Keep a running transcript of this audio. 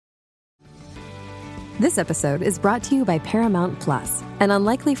This episode is brought to you by Paramount Plus. An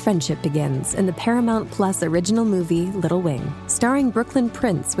unlikely friendship begins in the Paramount Plus original movie Little Wing, starring Brooklyn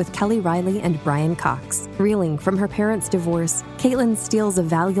Prince with Kelly Riley and Brian Cox. Reeling from her parents' divorce, Caitlin steals a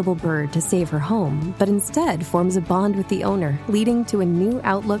valuable bird to save her home, but instead forms a bond with the owner, leading to a new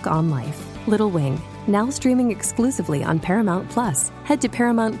outlook on life. Little Wing, now streaming exclusively on Paramount Plus. Head to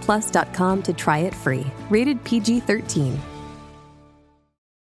ParamountPlus.com to try it free. Rated PG-13.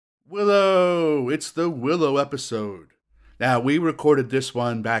 Willow! It's the Willow episode. Now, we recorded this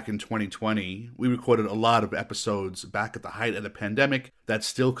one back in 2020. We recorded a lot of episodes back at the height of the pandemic that's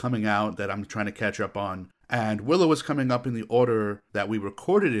still coming out that I'm trying to catch up on. And Willow is coming up in the order that we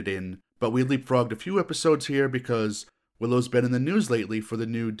recorded it in, but we leapfrogged a few episodes here because Willow's been in the news lately for the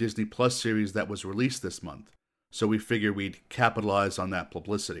new Disney Plus series that was released this month. So we figured we'd capitalize on that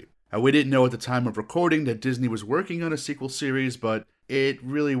publicity. And we didn't know at the time of recording that Disney was working on a sequel series, but it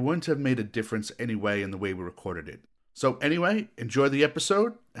really wouldn't have made a difference anyway in the way we recorded it. So anyway, enjoy the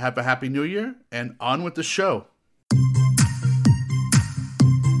episode, have a happy new year, and on with the show.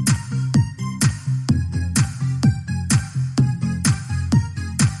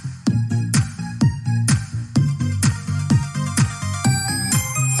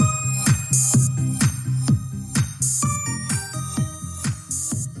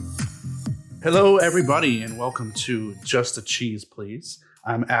 Hello, everybody, and welcome to Just a Cheese, Please.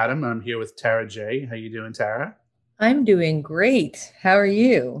 I'm Adam. I'm here with Tara J. How you doing, Tara? I'm doing great. How are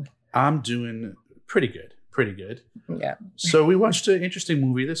you? I'm doing pretty good. Pretty good. Yeah. So we watched an interesting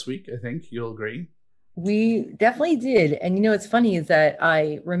movie this week, I think. You'll agree. We definitely did. And you know, what's funny is that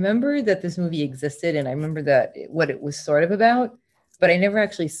I remember that this movie existed and I remember that what it was sort of about, but I never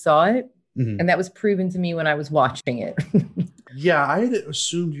actually saw it. Mm-hmm. And that was proven to me when I was watching it. Yeah, I had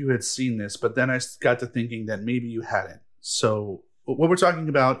assumed you had seen this, but then I got to thinking that maybe you hadn't. So what we're talking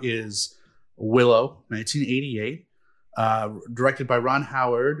about is Willow, 1988, directed by Ron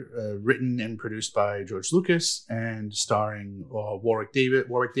Howard, written and produced by George Lucas, and starring Warwick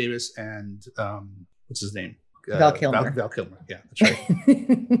Davis, and what's his name? Val Kilmer. Val Kilmer. Yeah, that's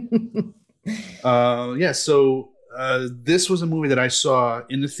right. So this was a movie that I saw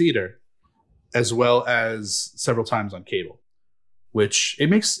in the theater, as well as several times on cable. Which it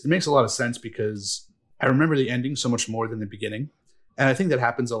makes a lot of sense because I remember the ending so much more than the beginning. And I think that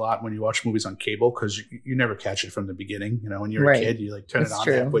happens a lot when you watch movies on cable because you never catch it from the beginning. You know, when you're a kid, you like turn it on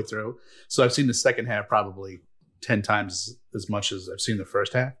halfway through. So I've seen the second half probably 10 times as much as I've seen the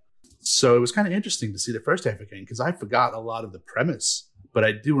first half. So it was kind of interesting to see the first half again because I forgot a lot of the premise, but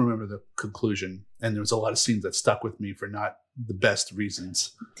I do remember the conclusion. And there was a lot of scenes that stuck with me for not the best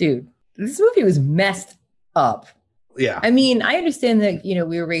reasons. Dude, this movie was messed up. Yeah. I mean, I understand that, you know,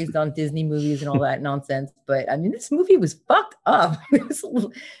 we were raised on Disney movies and all that nonsense, but I mean, this movie was fucked up.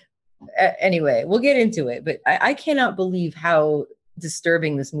 Anyway, we'll get into it, but I cannot believe how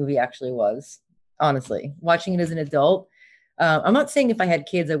disturbing this movie actually was. Honestly, watching it as an adult. I'm not saying if I had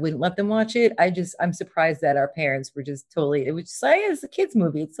kids, I wouldn't let them watch it. I'm surprised that our parents were just totally, it was just like, it's a kid's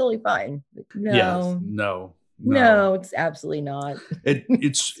movie. It's totally fine. But no, it's absolutely not.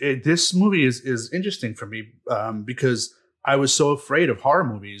 This movie is interesting for me because I was so afraid of horror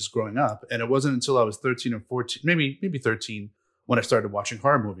movies growing up, and it wasn't until I was 13 or 14, maybe 13, when I started watching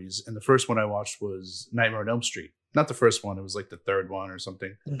horror movies. And the first one I watched was Nightmare on Elm Street. Not the first one; it was like the third one or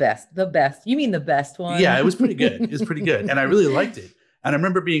something. The best. You mean the best one? Yeah, it was pretty good. It was pretty good, and I really liked it. And I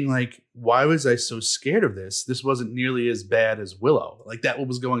remember being like, "Why was I so scared of this? This wasn't nearly as bad as Willow." Like that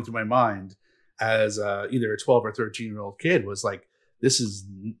was going through my mind. As either a 12 or 13-year-old kid was like, this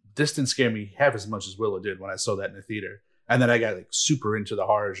didn't scare me half as much as Willow did when I saw that in the theater. And then I got like super into the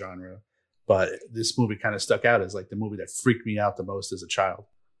horror genre. But this movie kind of stuck out as like the movie that freaked me out the most as a child.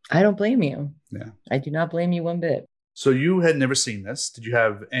 I don't blame you. Yeah. I do not blame you one bit. So you had never seen this. Did you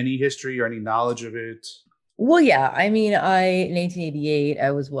have any history or any knowledge of it? Well, yeah. I mean, in 1988,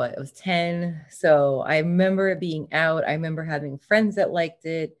 I was 10. So I remember it being out. I remember having friends that liked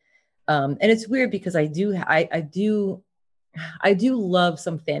it. And it's weird because I do love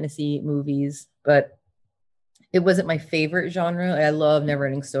some fantasy movies, but it wasn't my favorite genre. I love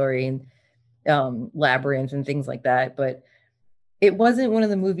Neverending Story and Labyrinth and things like that, but it wasn't one of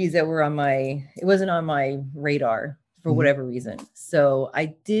the movies that it wasn't on my radar for whatever reason. So I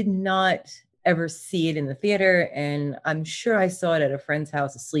did not ever see it in the theater, and I'm sure I saw it at a friend's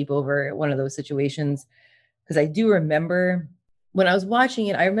house, a sleepover, one of those situations, because I do remember when I was watching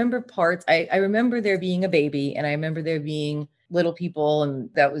it, I remember parts. I remember there being a baby, and I remember there being little people, and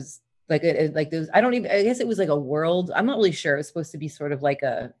that was like those. I guess it was like a world. I'm not really sure. It was supposed to be sort of like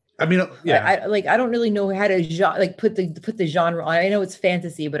a I mean, yeah. I don't really know how to put the genre on. I know it's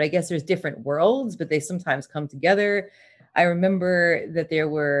fantasy, but I guess there's different worlds, but they sometimes come together. I remember that there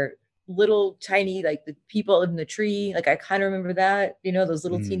were little tiny, like the people in the tree. Like I kind of remember that, those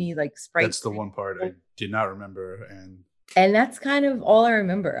little teeny like sprites. That's the one part I did not remember. And that's kind of all I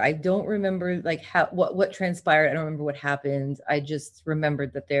remember. I don't remember like what transpired. I don't remember what happened. I just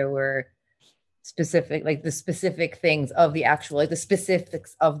remembered that there were the specific things of the actual, like the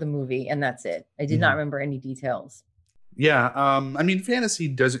specifics of the movie, and that's it. I did not remember any details. Yeah, I mean, fantasy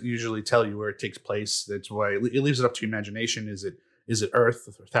doesn't usually tell you where it takes place. That's why it leaves it up to imagination. Is it Earth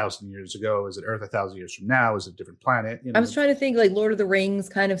 1,000 years ago? Is it Earth 1,000 years from now? Is it a different planet? I was trying to think like Lord of the Rings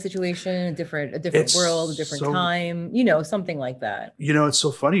kind of situation, a different world, a different time, something like that. It's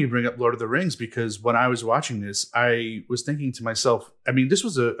so funny you bring up Lord of the Rings, because when I was watching this, I was thinking to myself, I mean, this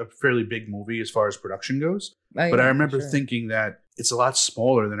was a fairly big movie as far as production goes, but I remember thinking that it's a lot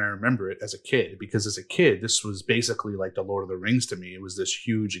smaller than I remember it as a kid, because as a kid, this was basically like the Lord of the Rings to me. It was this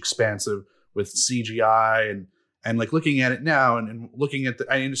huge, expansive with CGI and like looking at it now and looking at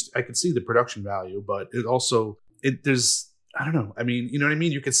I could see the production value, but it also, there's, I don't know. I mean, you know what I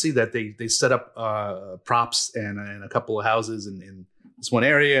mean? You can see that they set up props and a couple of houses in this one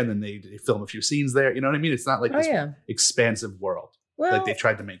area, and then they film a few scenes there. You know what I mean? It's not like this expansive world like they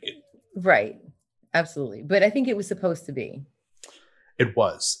tried to make it. Right. Absolutely. But I think it was supposed to be. It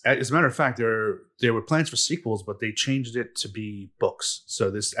was. As a matter of fact, there were plans for sequels, but they changed it to be books. So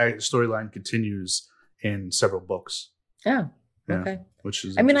this storyline continues in several books. Oh, okay. Which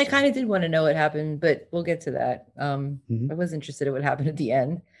is, I mean, I kind of did want to know what happened, but we'll get to that. I was interested in what happened at the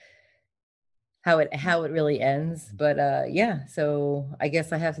end, how it really ends. But so I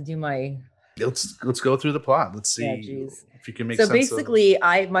guess I have to do my. Let's go through the plot. Let's see if you can make sense. So basically,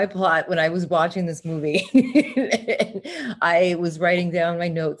 my plot when I was watching this movie, I was writing down my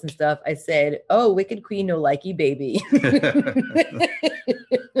notes and stuff. I said, "Oh, wicked queen, no likey baby."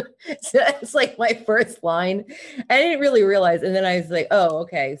 So it's like my first line. I didn't really realize, and then I was like, "Oh,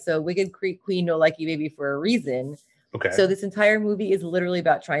 okay." So wicked queen, no likey baby for a reason. Okay. So this entire movie is literally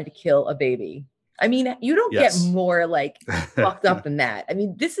about trying to kill a baby. I mean, you don't get more like fucked up than that. I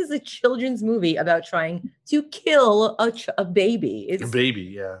mean, this is a children's movie about trying to kill a baby. It's a baby,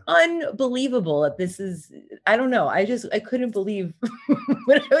 yeah. Unbelievable that this is, I don't know. I couldn't believe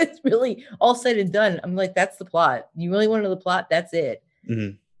when it was really all said and done. I'm like, that's the plot. You really want to know the plot? That's it.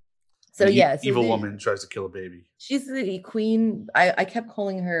 Mm-hmm. So evil woman tries to kill a baby. She's the queen. I kept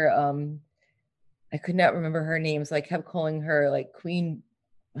calling her, I could not remember her name. So I kept calling her like Queen.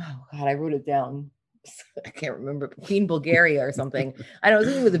 Oh God, I wrote it down. I can't remember. Queen Bulgaria or something. I don't know,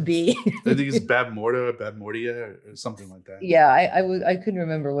 something with a B. I think it's Babmortia, or something like that. Yeah, I couldn't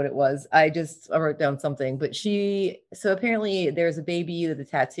remember what it was. I wrote down something. But so apparently there's a baby with a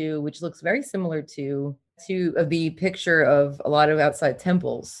tattoo, which looks very similar to the picture of a lot of outside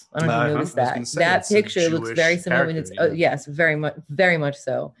temples. I don't know if you noticed that. That picture looks very similar. And it's yes, very much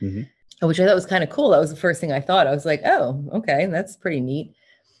so. Mm-hmm. Which I thought was kind of cool. That was the first thing I thought. I was like, oh, okay, that's pretty neat.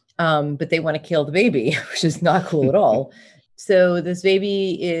 But they want to kill the baby, which is not cool at all. So this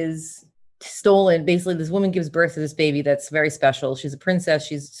baby is stolen. Basically, this woman gives birth to this baby that's very special. She's a princess.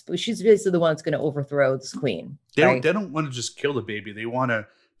 She's basically the one that's going to overthrow this queen. They don't want to just kill the baby. They want to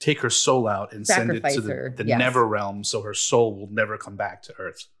take her soul out and sacrifice send it to the yes. Never Realm, so her soul will never come back to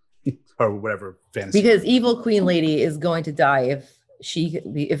Earth or whatever fantasy. Because evil Queen Lady is going to die if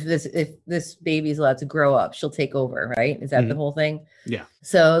this baby is allowed to grow up. She'll take over, right? Is that the whole thing? Yeah.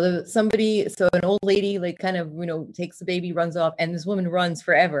 So an old lady like kind of takes the baby, runs off, and this woman runs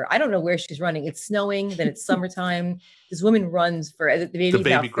forever. I don't know where she's running. It's snowing, then it's summertime. This woman runs for the baby's the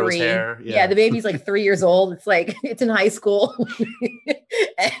baby now grows 3. hair. Yeah, the baby's like 3 years old. It's like it's in high school,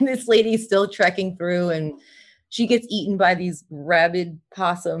 and this lady's still trekking through, and she gets eaten by these rabid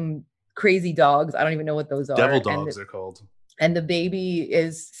possum crazy dogs. I don't even know what those are. Devil dogs they're called. And the baby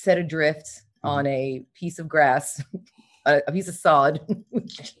is set adrift on a piece of grass, a piece of sod,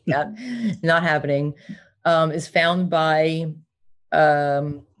 which not happening, is found by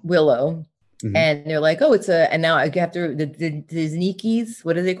Willow. Mm-hmm. And they're like, oh, and now I have to, the Znikis,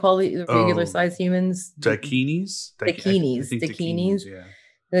 what do they call the regular sized humans? Dakinis? Dakinis. Yeah.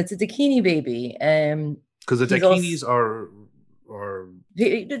 It's a Dakini baby. Because the Dakinis are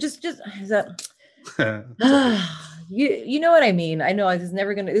just is that you know what I mean? I know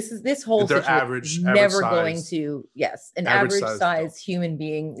this whole they're situation average never size, going to an average size human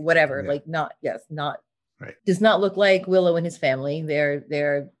being, whatever. Yeah. Not right. Does not look like Willow and his family.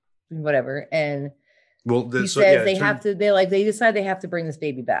 They're whatever. And he says they decide they have to bring this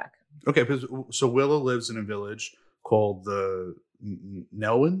baby back. Okay, so Willow lives in a village called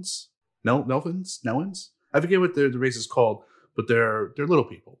Nelwins? Nelwins? I forget what the race is called, but they're little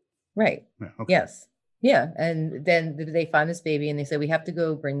people. Right. Yeah, okay. Yes. Yeah. And then they find this baby and they say, we have to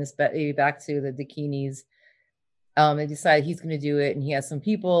go bring this baby back to the Dakinis. They decide he's going to do it. And he has some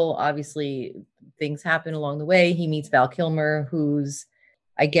people. Obviously, things happen along the way. He meets Val Kilmer, who's,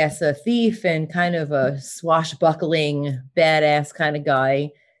 I guess, a thief and kind of a swashbuckling, badass kind of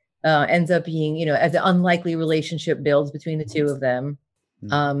guy. Ends up being, as an unlikely relationship builds between the two of them.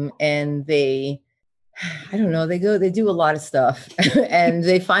 And they, I don't know, they do a lot of stuff. And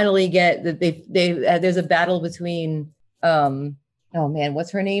they finally get that there's a battle between, oh man,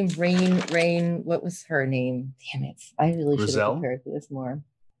 what's her name? Rain. What was her name? Damn it. I really should have prepared for this more.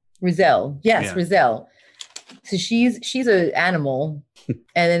 Rizal. Yes, yeah. Rizal. So she's an animal, and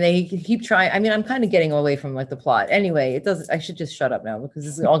then they keep trying. I mean, I'm kind of getting away from like the plot. Anyway, it doesn't. I should just shut up now because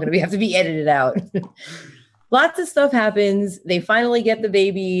this is all going to have to be edited out. Lots of stuff happens. They finally get the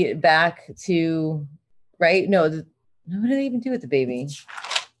baby back to, right? No, what do they even do with the baby?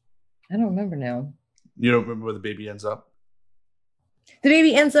 I don't remember now. You don't remember where the baby ends up? The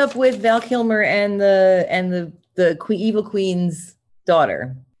baby ends up with Val Kilmer and the evil queen's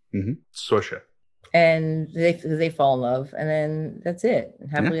daughter. Mm-hmm. Sorsha. And they fall in love, and then that's it.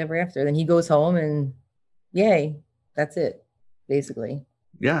 Happily ever after. Then he goes home, and yay, that's it, basically.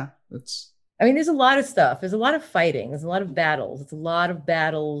 Yeah, I mean, there's a lot of stuff. There's a lot of fighting. There's a lot of battles. It's a lot of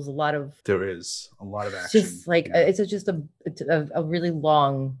battles. There is a lot of action. Just like it's just a really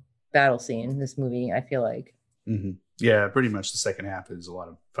long battle scene. This movie, I feel like. Mm-hmm. Yeah, pretty much the second half is a lot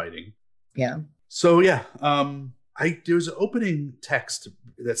of fighting. Yeah. So yeah, there's an opening text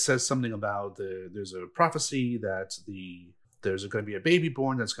that says something about there's a prophecy that there's going to be a baby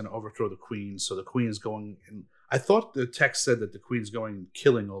born that's going to overthrow the queen. So the queen is going, and I thought the text said that the queen's going and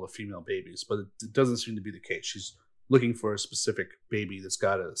killing all the female babies, but it doesn't seem to be the case. She's looking for a specific baby that's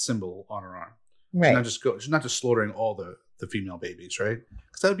got a symbol on her arm. Right. She's not just slaughtering all the female babies, right?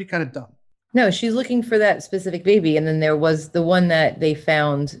 Because that would be kind of dumb. No, she's looking for that specific baby, and then there was the one that they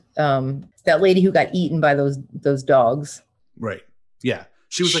found, that lady who got eaten by those dogs. Right. Yeah.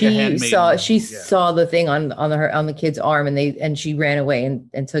 She was like a handmaid. She saw the thing on the kid's arm, and she ran away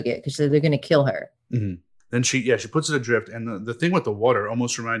and took it because they're going to kill her. Mm-hmm. Then she puts it adrift, and the thing with the water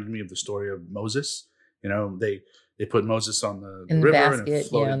almost reminded me of the story of Moses. They put Moses on the river basket, and it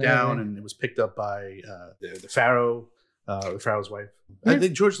floated down, and it was picked up by the Pharaoh, the Pharaoh's wife. Yeah. I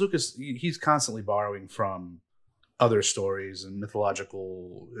think George Lucas, he's constantly borrowing from other stories and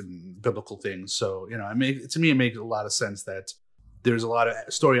mythological and biblical things. So to me it makes a lot of sense that there's a lot of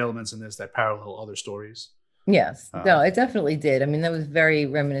story elements in this that parallel other stories. Yes. No, it definitely did. I mean, that was very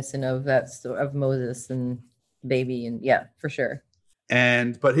reminiscent of that story of Moses and baby. And yeah, for sure.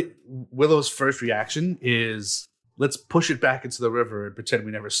 But Willow's first reaction is, let's push it back into the river and pretend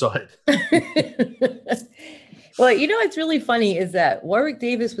we never saw it. Well, what's really funny is that Warwick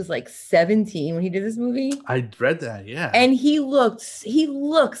Davis was like 17 when he did this movie. I read that, yeah. And he looks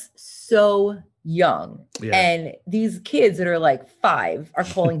so young. Yeah. And these kids that are like 5 are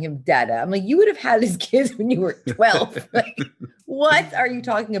calling him Dada. I'm like, you would have had these kids when you were 12. Like, what are you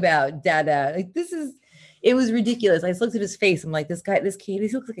talking about, Dada? Like, it was ridiculous. I just looked at his face. I'm like, this kid, he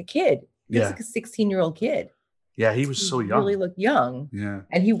looks like a kid. He looks like a 16-year-old kid. Yeah, he was so young. Really looked young. Yeah.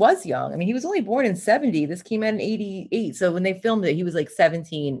 And he was young. I mean, he was only born in 70. This came out in 88. So when they filmed it, he was like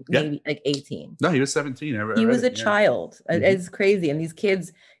 17, maybe like 18. No, he was 17. He was a child. Mm-hmm. It's crazy. And these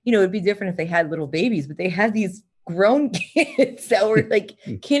kids, it'd be different if they had little babies, but they had these grown kids that were like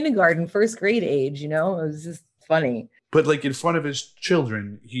kindergarten, first grade age, It was just funny. But like in front of his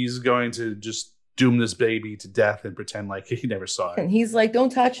children, he's going to just doom this baby to death and pretend like he never saw it. And he's like, don't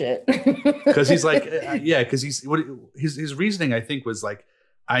touch it. Because he's like, because his reasoning, I think, was like,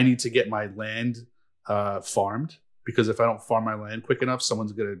 I need to get my land farmed, because if I don't farm my land quick enough,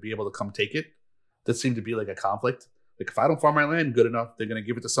 someone's going to be able to come take it. That seemed to be like a conflict. Like, if I don't farm my land good enough, they're going to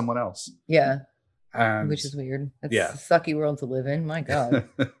give it to someone else. Yeah. Which is weird. That's a sucky world to live in. My God.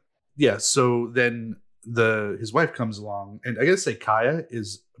 Yeah. So then his wife comes along, and I gotta say, Kaya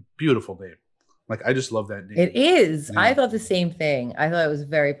is a beautiful name. Like, I just love that name. It is. Yeah. I thought the same thing. I thought it was a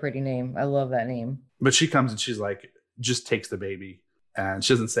very pretty name. I love that name. But she comes and she's like, just takes the baby, and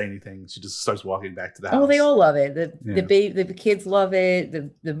she doesn't say anything. She just starts walking back to the house. Oh, they all love it. The baby, the kids love it.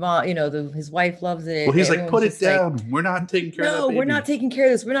 The mom, his wife loves it. Well, he's like, put it down. Like, we're not taking care of that baby. No, we're not taking care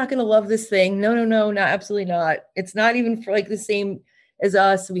of this. We're not going to love this thing. No, absolutely not. It's not even for like the same as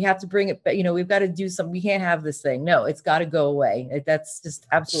us. We have to bring it, but we've got to do something. We can't have this thing. No, it's got to go away. That's just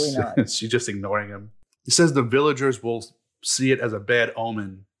absolutely not. She's just ignoring him. He says the villagers will see it as a bad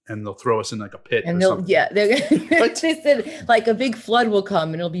omen and they'll throw us in like a pit. And or something. they said like a big flood will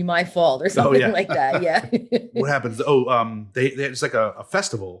come and it'll be my fault or something like that. Yeah. What happens? It's like a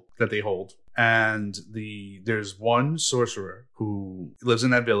festival that they hold, and there's one sorcerer who lives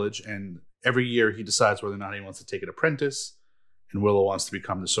in that village, and every year he decides whether or not he wants to take an apprentice, and Willow wants to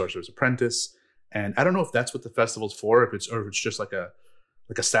become the sorcerer's apprentice. And I don't know if that's what the festival's for, or if it's just like a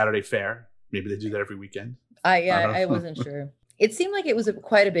Saturday fair. Maybe they do that every weekend. I wasn't sure. It seemed like it was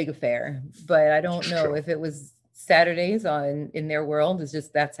quite a big affair, but I don't know if it was Saturdays in their world. It's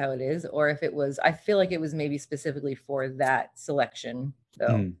just that's how it is, or if it was. I feel like it was maybe specifically for that selection.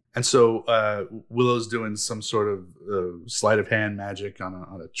 So. And so Willow's doing some sort of sleight of hand magic on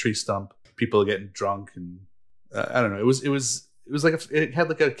a tree stump. People are getting drunk, and I don't know. It was like it had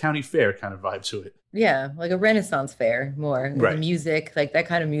like a county fair kind of vibe to it. Yeah, like a Renaissance fair, more right. Music, like that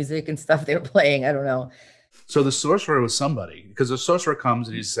kind of music and stuff they were playing. I don't know. So the sorcerer was somebody, because the sorcerer comes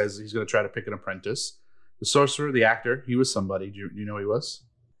and he says he's going to try to pick an apprentice. The sorcerer, the actor, he was somebody. Do you know who he was?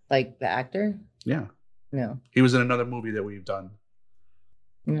 Like the actor? Yeah. No. He was in another movie that we've done.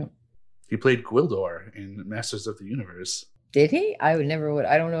 No. He played Gwildor in Masters of the Universe. Did he? I don't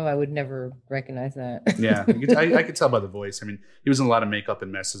know. I would never recognize that. Yeah. I could tell by the voice. I mean, he was in a lot of makeup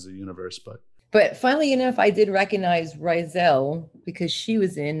in Masters of the Universe, But funnily enough, I did recognize Rizel because she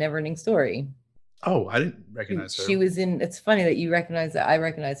was in Neverending Story. Oh, I didn't recognize her. She was in. It's funny that you recognize that. I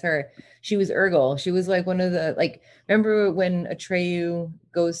recognize her. She was Urgel. She was like one of the Remember when Atreyu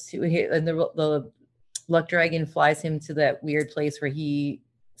goes to and the luck dragon flies him to that weird place where he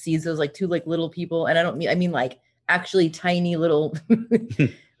sees those two little people, and I mean actually tiny little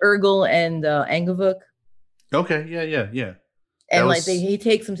Urgel and Angavuk. Okay. Yeah. And he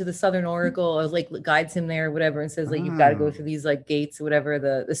takes him to the Southern Oracle, or guides him there, or whatever, and says you've got to go through these gates or whatever.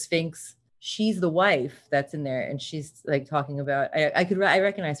 The Sphinx. She's the wife that's in there, and she's talking about. I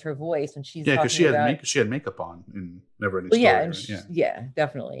recognize her voice when she's because she had makeup on in Neverending Story. Yeah, right? yeah,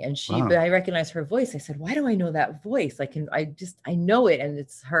 definitely. And but I recognize her voice. I said, why do I know that voice? I know it, and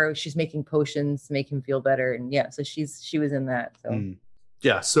it's her. She's making potions to make him feel better, and so she was in that. So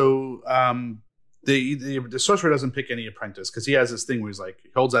yeah, so the sorcerer doesn't pick any apprentice because he has this thing where he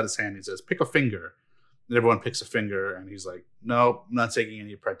holds out his hand, he says, pick a finger, and everyone picks a finger, and he's like, no, I'm not taking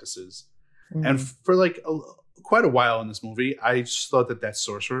any apprentices. Mm-hmm. And for quite a while in this movie, I just thought that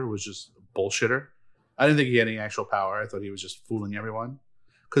sorcerer was just a bullshitter. I didn't think he had any actual power. I thought he was just fooling everyone.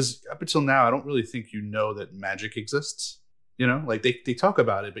 Because up until now, I don't really think that magic exists. They talk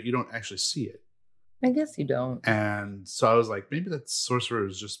about it, but you don't actually see it. I guess you don't. And so I was like, maybe that sorcerer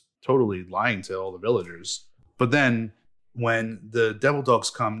is just totally lying to all the villagers. But then when the devil dogs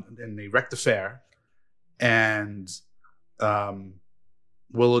come and they wreck the fair, and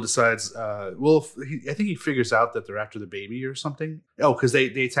Willow decides, I think he figures out that they're after the baby or something. Oh, because they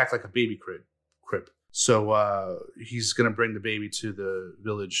attack a baby crib. So he's going to bring the baby to the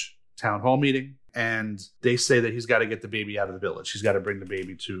village town hall meeting. And they say that he's got to get the baby out of the village. He's got to bring the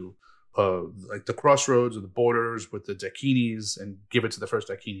baby to the crossroads or the borders with the Dakinis and give it to the first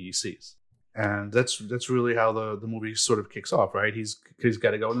Dakini he sees. And that's really how the movie sort of kicks off, right? He's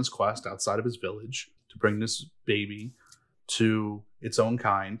got to go on this quest outside of his village to bring this baby to its own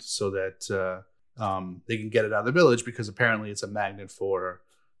kind so that they can get it out of the village, because apparently it's a magnet for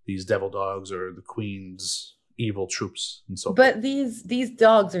these devil dogs or the queen's evil troops and so forth. But these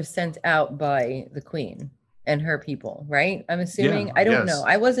dogs are sent out by the queen and her people, right? I'm assuming. Yeah, I don't know.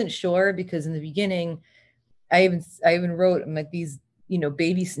 I wasn't sure because in the beginning, I even wrote these,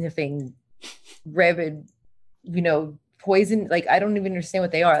 baby sniffing, rabid, poison. I don't even understand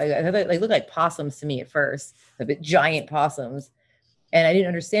what they are. They look like possums to me at first, a bit giant possums. And I didn't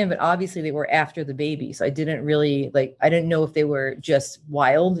understand, but obviously they were after the baby. So I didn't really I didn't know if they were just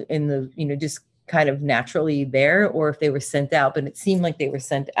wild in the, just kind of naturally there, or if they were sent out, but it seemed like they were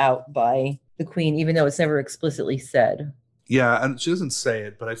sent out by the queen, even though it's never explicitly said. Yeah. And she doesn't say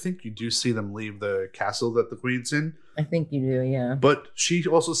it, but I think you do see them leave the castle that the queen's in. I think you do. Yeah. But she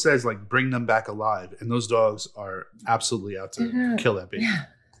also says bring them back alive. And those dogs are absolutely out to kill that baby.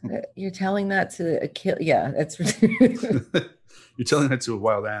 Yeah. You're telling that to a kill. Yeah. That's You're telling that to a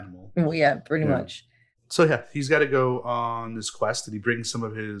wild animal. Well, yeah, pretty much. So yeah, he's got to go on this quest, and he brings some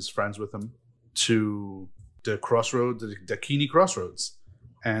of his friends with him to the crossroads, the Dakini crossroads.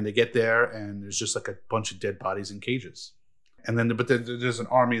 And they get there, and there's just a bunch of dead bodies in cages. And then, but there's an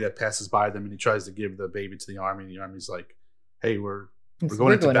army that passes by them, and he tries to give the baby to the army, and the army's like, "Hey, we're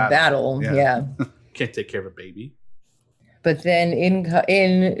going to battle. Yeah. Can't take care of a baby." But then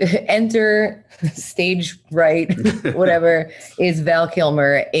enter stage right, whatever, is Val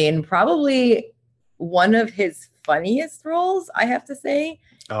Kilmer in probably one of his funniest roles, I have to say.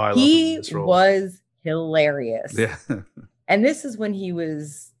 Oh, I love him in He this role. was hilarious. Yeah. And this is when he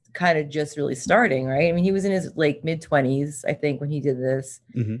was kind of just really starting, right? I mean, he was in his like mid-20s, I think, when he did this.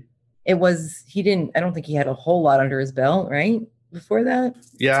 Mm-hmm. I don't think he had a whole lot under his belt, right? Before that?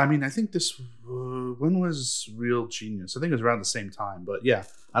 Yeah, I mean, I think this, when was Real Genius? I think it was around the same time, but yeah,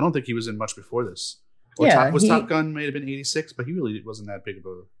 I don't think he was in much before this. Or Top Gun may have been 86, but he really wasn't that big of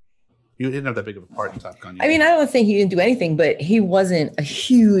a, he didn't have that big of a part in Top Gun yet. I mean, I don't think he didn't do anything, but he wasn't a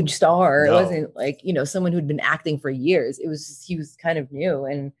huge star. No. It wasn't like, someone who'd been acting for years. It was just, he was kind of new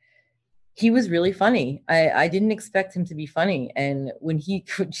and he was really funny. I didn't expect him to be funny. And when he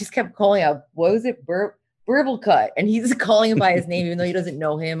just kept calling out, what was it? Burble cut. And he's calling him by his name, even though he doesn't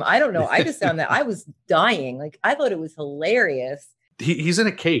know him. I don't know. I just found that I was dying. Like, I thought it was hilarious. He's in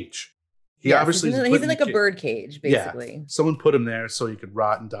a cage. He's in like a bird cage, basically. Yeah. Someone put him there so he could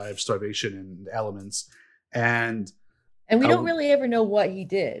rot and die of starvation and elements. And we don't really ever know what he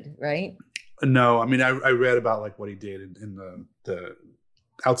did, right? No, I mean, I read about like what he did in the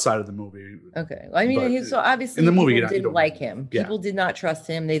outside of the movie. Okay. Well, I mean, so obviously in the movie, people didn't like him. Yeah. People did not trust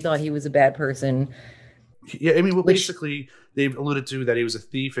him. They thought he was a bad person. Yeah, I mean, well, basically, they've alluded to that he was a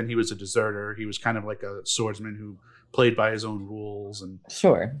thief and he was a deserter. He was kind of like a swordsman who played by his own rules and,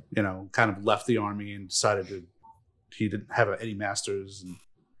 sure, kind of left the army and decided he didn't have any masters.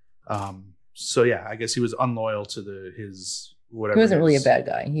 And so, yeah, I guess he was unloyal to his whatever. He wasn't really a bad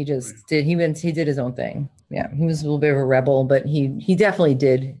guy. He just did his own thing. Yeah, he was a little bit of a rebel, but he definitely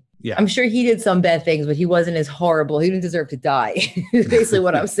did. Yeah, I'm sure he did some bad things, but he wasn't as horrible. He didn't deserve to die. Is basically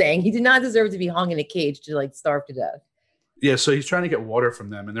what I'm saying. He did not deserve to be hung in a cage to like starve to death. Yeah, so he's trying to get water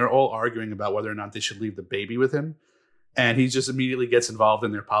from them, and they're all arguing about whether or not they should leave the baby with him. And he just immediately gets involved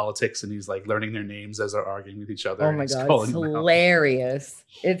in their politics, and he's like learning their names as they're arguing with each other. Oh my God, it's hilarious.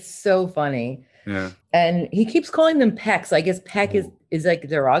 It's so funny. Yeah. And he keeps calling them pecks. I guess peck is like a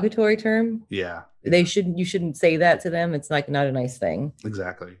derogatory term. Yeah. You shouldn't say that to them. It's like not a nice thing.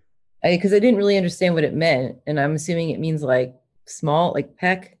 Exactly. Because I didn't really understand what it meant. And I'm assuming it means like small, like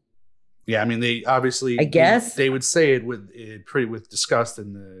peck. Yeah, I mean, they obviously, I guess they would say it with disgust,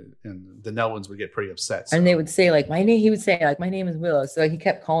 and the Nelwins would get pretty upset. So. And they would say like he would say like my name is Willow. So he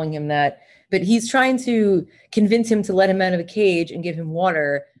kept calling him that. But he's trying to convince him to let him out of a cage and give him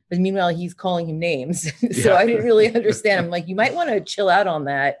water. But meanwhile, he's calling him names. So I didn't really understand. I'm like, you might want to chill out on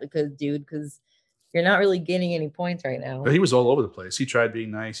that because you're not really getting any points right now. But he was all over the place. He tried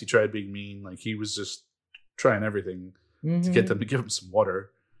being nice. He tried being mean. Like he was just trying everything to get them to give him some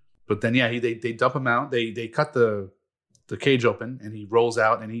water. But then, yeah, they dump him out. They cut the cage open, and he rolls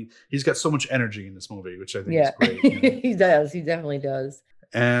out, and he's got so much energy in this movie, which I think is great. He does. He definitely does.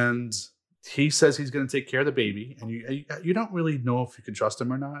 And he says he's going to take care of the baby, and you don't really know if you can trust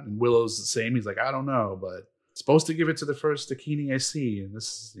him or not. And Willow's the same. He's like, I don't know, but supposed to give it to the first Dakini I see, and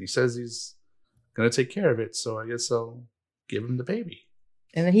he says he's going to take care of it, so I guess I'll give him the baby.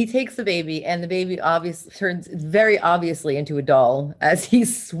 And then he takes the baby, and the baby turns very obviously into a doll as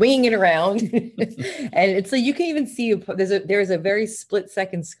he's swinging it around. And it's like you can even see there's a very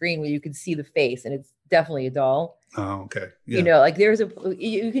split-second screen where you can see the face, and it's definitely a doll. Oh, okay. Yeah. Like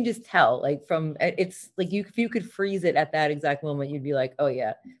you can just tell, like it's like if you could freeze it at that exact moment, you'd be like, oh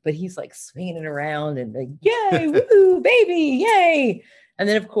yeah. But he's like swinging it around and like, yay, woo, baby, yay. And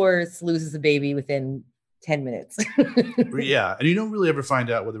then of course loses the baby within 10 minutes. Yeah. And you don't really ever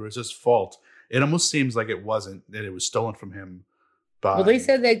find out whether it was his fault. It almost seems like it wasn't, that it was stolen from him. Well, they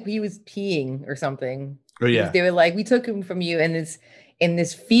said that he was peeing or something. Oh, yeah. They were like, we took him from you in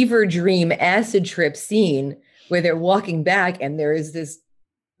this fever dream acid trip scene where they're walking back and there is this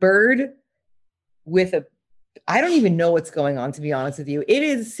bird with I don't even know what's going on, to be honest with you. It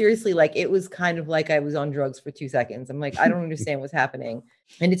is seriously like, it was kind of like I was on drugs for 2 seconds. I'm like, I don't understand what's happening.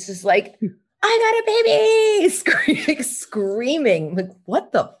 And it's just like, I got a baby, screaming. Like,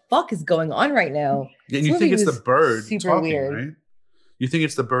 what the fuck is going on right now? And you think it's the bird talking, weird. Right? You think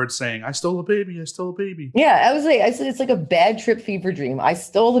it's the bird saying, I stole a baby, I stole a baby. Yeah, I said it's like a bad trip fever dream. I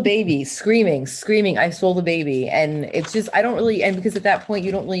stole the baby, screaming, I stole the baby. And it's just, and because at that point,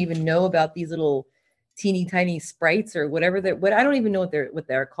 you don't really even know about these little teeny tiny sprites or whatever I don't even know what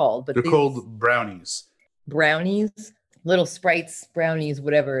they're called. But they're called brownies. Brownies? Little sprites, brownies,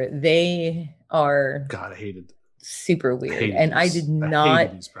 whatever. They are God, I hated super weird. And I did not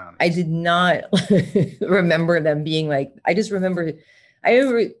remember them being like, I remember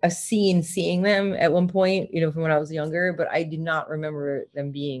a scene seeing them at one point, from when I was younger, but I did not remember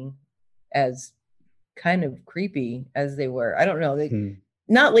them being as kind of creepy as they were. I don't know.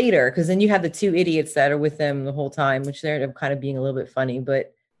 Not later, because then you have the 2 idiots that are with them the whole time, which they're kind of being a little bit funny,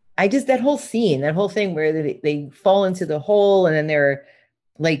 but that whole scene, that whole thing where they fall into the hole and then they're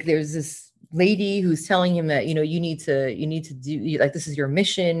like there's this lady who's telling him that, you need to do, like, this is your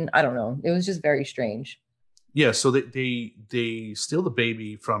mission. I don't know. It was just very strange. Yeah, so they steal the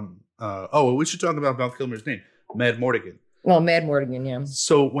baby from we should talk about Val Kilmer's name, Mad Mortigan. Well, Mad Mortigan, yeah.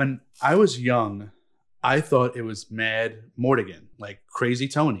 So when I was young, I thought it was Mad Mortigan, like Crazy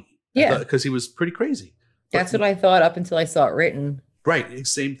Tony. Yeah, because he was pretty crazy. That's what I thought up until I saw it written. Right,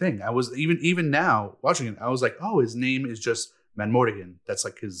 same thing. I was even now watching it, I was like, oh, his name is just Mad Mortigan. That's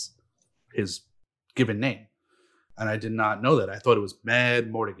like his given name, and I did not know that. I thought it was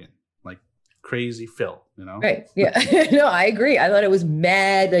Mad Mortigan, like Crazy Phil. Right? Yeah. No, I agree. I thought it was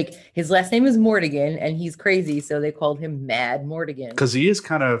Mad. Like his last name is Mortigan, and he's crazy, so they called him Mad Mortigan. Because he is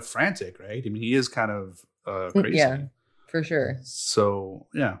kind of frantic, right? I mean, he is kind of crazy. Yeah, for sure. So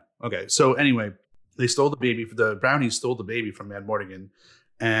yeah, okay. So anyway, they stole the baby. The brownies stole the baby from Mad Mortigan,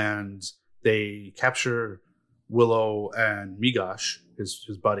 and they capture Willow and Migosh,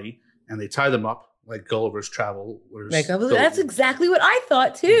 his buddy, and they tie them up like Gulliver's Travel. That's exactly what I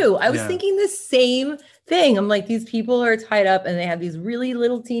thought too. I was thinking the same thing. I'm like, these people are tied up and they have these really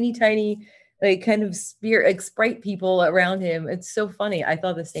little teeny tiny, like kind of sprite people around him. It's so funny. I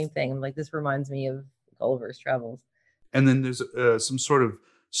thought the same thing. I'm like, this reminds me of Gulliver's Travels. And then there's some sort of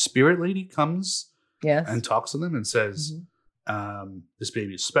spirit lady comes and talks to them and says, this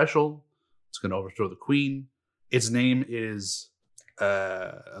baby is special. It's going to overthrow the queen. Its name is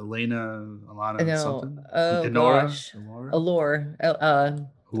Alana, something. Oh, Enora? gosh.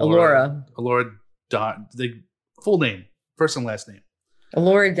 Alora. The full name, first and last name.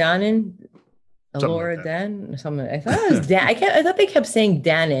 Alora Dannon. Alora Dan. Something. I thought it was Dan. I thought they kept saying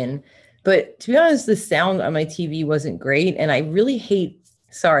Dannon, but to be honest, the sound on my TV wasn't great, and I really hate.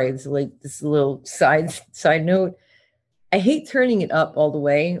 Sorry, it's like this little side note. I hate turning it up all the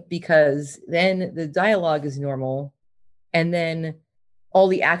way because then the dialogue is normal, and then all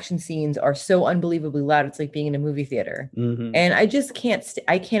the action scenes are so unbelievably loud. It's like being in a movie theater. Mm-hmm. And I just can't,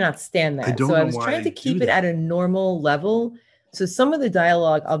 I cannot stand that. So I was trying to keep it at a normal level. So some of the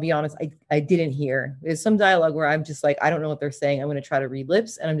dialogue, I'll be honest, I didn't hear. There's some dialogue where I'm just like, I don't know what they're saying. I'm going to try to read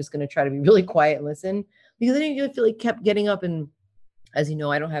lips and I'm just going to try to be really quiet and listen because I didn't feel like kept getting up. And as you know,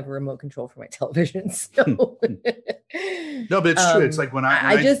 I don't have a remote control for my television. So no, but it's true. It's like when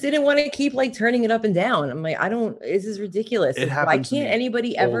I just didn't want to keep like turning it up and down. I'm like, this is ridiculous. Why can't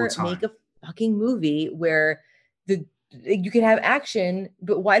anybody ever make a fucking movie where you can have action,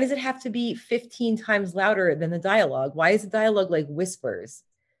 but why does it have to be 15 times louder than the dialogue? Why is the dialogue like whispers?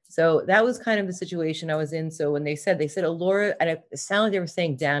 So that was kind of the situation I was in. So when they said Alora, and it sounded like they were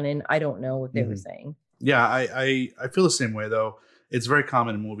saying Dannon, I don't know what they were saying. Yeah, I feel the same way though. It's very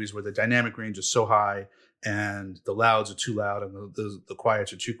common in movies where the dynamic range is so high and the louds are too loud and the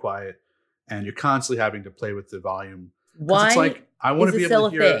quiets are too quiet. And you're constantly having to play with the volume. Why it's like, I want to be able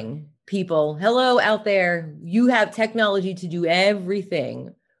to hear thing? People, hello out there. You have technology to do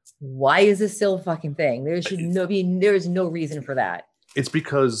everything. Why is this still a fucking thing? There's no reason for that. It's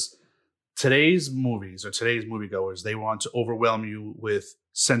because today's movies or today's moviegoers, they want to overwhelm you with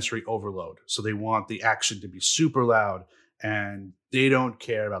sensory overload. So they want the action to be super loud. And they don't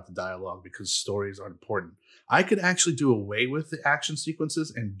care about the dialogue because stories are important. I could actually do away with the action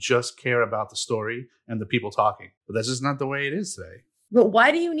sequences and just care about the story and the people talking. But that's just not the way it is today. But why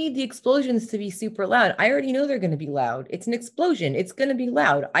do you need the explosions to be super loud? I already know they're going to be loud. It's an explosion. It's going to be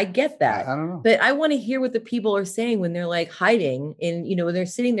loud. I get that. I don't know. But I want to hear what the people are saying when they're like hiding and, when they're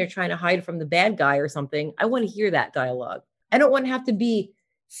sitting there trying to hide from the bad guy or something. I want to hear that dialogue. I don't want to have to be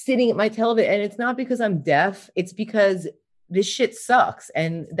sitting at my television. And it's not because I'm deaf. It's because this shit sucks.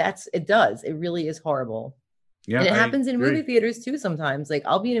 And it does. It really is horrible. Yeah. And it happens in movie theaters too sometimes. Like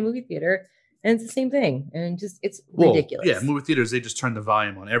I'll be in a movie theater and it's the same thing. And it's ridiculous. Yeah, movie theaters, they just turn the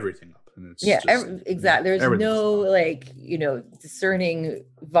volume on everything up. And it's exactly. There's no discerning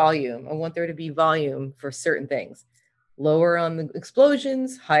volume. I want there to be volume for certain things. Lower on the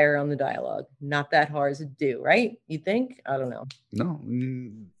explosions, higher on the dialogue. Not that hard to do, right? You think? I don't know. No.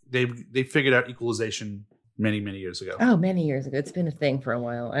 They figured out equalization many years ago. Oh, many years ago. It's been a thing for a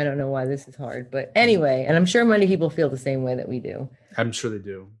while. I don't know why this is hard, but anyway, and I'm sure many people feel the same way that we do. I'm sure they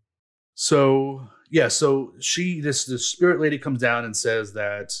do. So this spirit lady comes down and says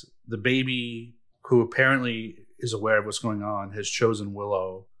that the baby, who apparently is aware of what's going on, has chosen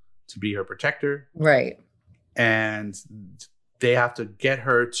Willow to be her protector. Right. And they have to get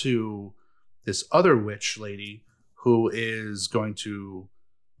her to this other witch lady who is going to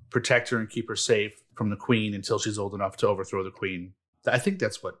protect her and keep her safe from the queen until she's old enough to overthrow the queen. I think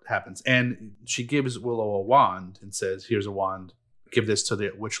that's what happens. And she gives Willow a wand and says, here's a wand. Give this to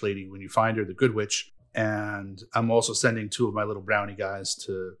the witch lady when you find her, the good witch. And I'm also sending 2 of my little brownie guys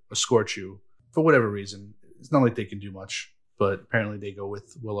to escort you for whatever reason. It's not like they can do much, but apparently they go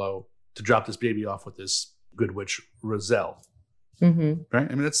with Willow to drop this baby off with this good witch, Roselle. Mm-hmm. Right?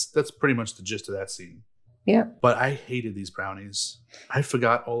 I mean, that's pretty much the gist of that scene. Yeah. But I hated these brownies. I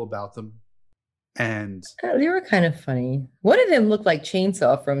forgot all about them. And they were kind of funny. One of them looked like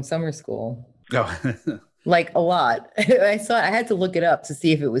Chainsaw from summer school. oh, Like a lot. I had to look it up to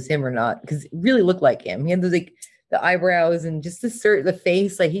see if it was him or not, because it really looked like him. He had the eyebrows and just the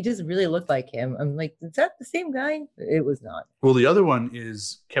face. Like, he just really looked like him. I'm like, is that the same guy? It was not. well, the other one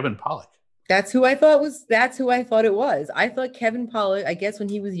is Kevin Pollak. That's who I thought it was. I thought Kevin Pollak, I guess when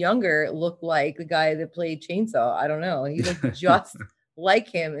he was younger, looked like the guy that played Chainsaw. I don't know. He looked just like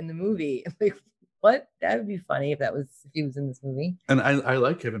him in the movie. Like, what? That would be funny if he was in this movie. And I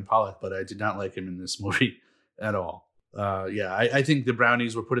like Kevin Pollak, but I did not like him in this movie at all. I think the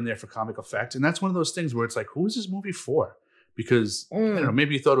brownies were put in there for comic effect. And that's one of those things where it's like, who is this movie for? Because, I don't know,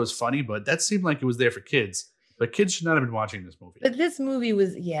 maybe you thought it was funny, but that seemed like it was there for kids. But kids should not have been watching this movie. But this movie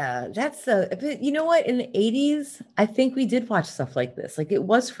was, but you know what? In the 80s, I think we did watch stuff like this. Like, it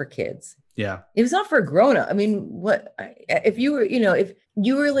was for kids. Yeah. It was not for grown up. I mean, if you were, if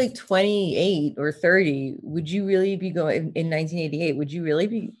you were like 28 or 30, would you really be going in 1988? Would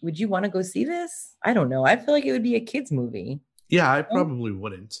you want to go see this? I don't know. I feel like it would be a kid's movie. Yeah, I probably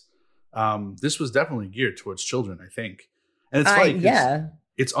wouldn't. This was definitely geared towards children, I think. And it's like,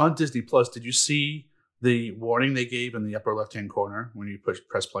 it's on Disney Plus. Did you see the warning they gave in the upper left-hand corner when you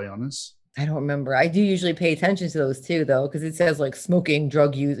press play on this? I don't remember. I do usually pay attention to those too, though, because it says like smoking,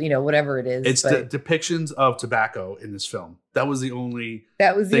 drug use, whatever it is. It's the depictions of tobacco in this film. That was the only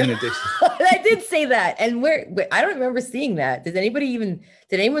thing that they I did say that. And I don't remember seeing that. Did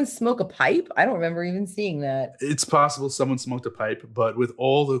anyone smoke a pipe? I don't remember even seeing that. It's possible someone smoked a pipe, but with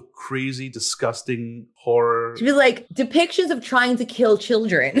all the crazy, disgusting horror. To be like depictions of trying to kill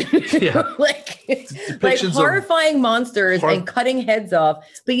children. Yeah. like horrifying monsters and cutting heads off.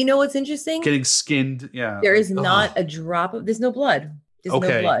 But you know what's interesting? Getting skinned. Yeah. There is not a drop of, there's no blood. There's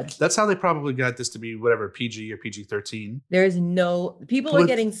no blood. That's how they probably got this to be whatever, PG or PG-13. There's people are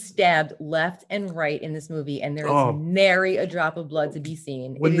getting stabbed left and right in this movie, and there is nary a drop of blood to be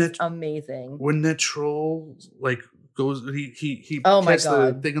seen. It is amazing. When that troll goes, he gets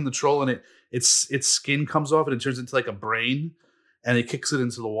the thing on the troll, and its skin comes off and it turns into like a brain, and he kicks it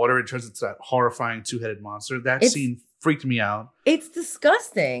into the water and turns into that horrifying 2-headed monster. That scene freaked me out. It's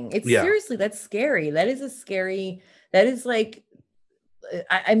disgusting. Seriously, that's scary. That is like,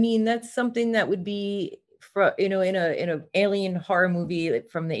 I mean, that's something that would be in a alien horror movie like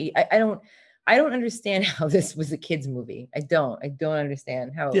from the. I don't understand how this was a kids movie. I don't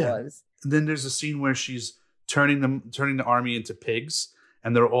understand how it was. And then there's a scene where she's turning the army into pigs,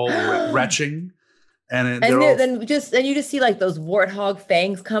 and they're all retching. And then you just see like those warthog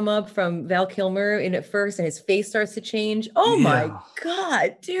fangs come up from Val Kilmer in at first, and his face starts to change. Oh my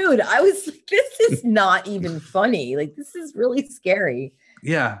God, dude. I was like, this is not even funny. Like, this is really scary.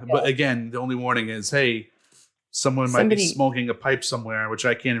 Yeah. But again, the only warning is, hey, somebody might be smoking a pipe somewhere, which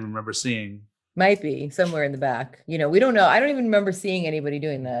I can't even remember seeing. Might be somewhere in the back. We don't know. I don't even remember seeing anybody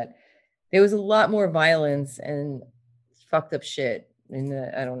doing that. There was a lot more violence and fucked up shit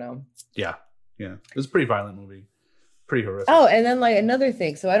I don't know. Yeah. Yeah, it was a pretty violent movie. Pretty horrific. Oh, and then like another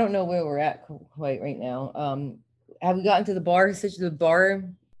thing. So I don't know where we're at quite right now. Have we gotten to the bar?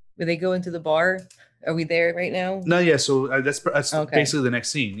 Where they go into the bar? Are we there right now? No, yeah. So that's basically the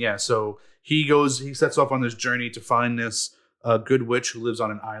next scene. Yeah. So he sets off on this journey to find this good witch who lives on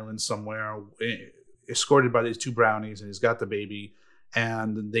an island somewhere, escorted by these 2 brownies, and he's got the baby.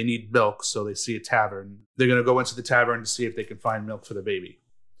 And they need milk, so they see a tavern. They're going to go into the tavern to see if they can find milk for the baby.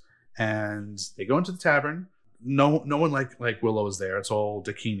 And they go into the tavern. No one like Willow is there. It's all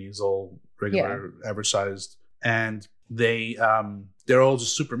dakinis, all regular, average sized. And they're all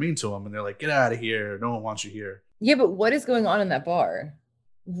just super mean to him. And they're like, get out of here. No one wants you here. Yeah, but what is going on in that bar?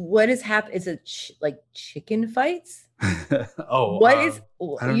 What is happening? Is it like chicken fights? You don't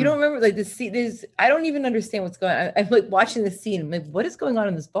remember like the scene? I don't even understand what's going on. I'm like watching the scene. I'm like, what is going on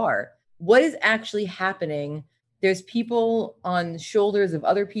in this bar? What is actually happening? There's people on the shoulders of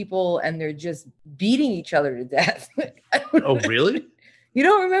other people, and they're just beating each other to death. Oh, really? You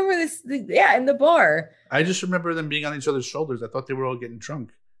don't remember this? Yeah, in the bar. I just remember them being on each other's shoulders. I thought they were all getting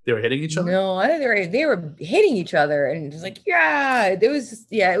drunk. They were hitting each other? No, they were hitting each other, and just like,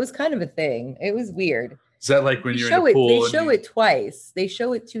 it was kind of a thing. It was weird. Is that like when you're in the pool? They show it twice. They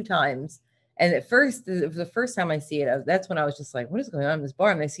show it 2 times. And at first, the first time I see it, that's when I was just like, what is going on in this bar?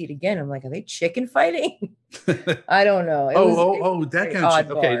 And I see it again. I'm like, are they chicken fighting? I don't know. That kind of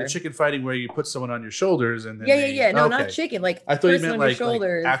chicken. Okay, the chicken fighting where you put someone on your shoulders and then No, not chicken. Like I thought you meant like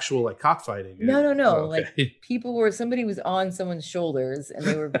actual like cockfighting. No. Like somebody was on someone's shoulders and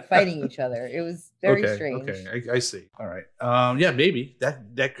they were fighting each other. It was very strange. Okay, I see. All right. Yeah, maybe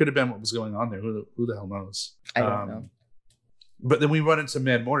that could have been what was going on there. Who the hell knows? I don't know. But then we run into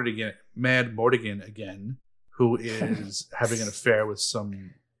Mad Mortigan again, who is having an affair with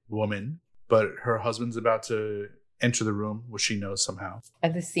some woman, but her husband's about to enter the room, which she knows somehow.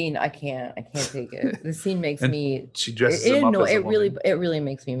 At the scene, I can't take it. The scene makes me. She dresses him up as a woman. It really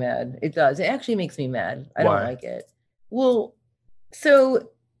makes me mad. It does. It actually makes me mad. I Why? don't like it. Well, so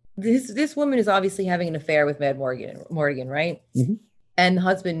this woman is obviously having an affair with Mad Mortigan, right? Mm-hmm. And the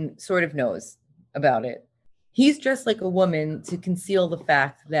husband sort of knows about it. He's dressed like a woman to conceal the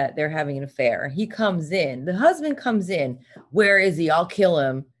fact that they're having an affair. He comes in. The husband comes in. Where is he? I'll kill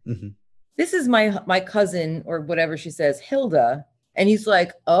him. Mm-hmm. This is my cousin, or whatever she says, Hilda. And he's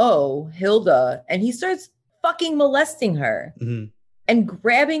like, oh, Hilda. And he starts fucking molesting her and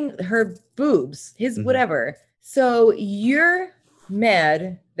grabbing her boobs, his whatever. So you're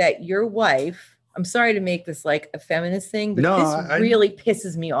mad that your wife, I'm sorry to make this like a feminist thing, but this really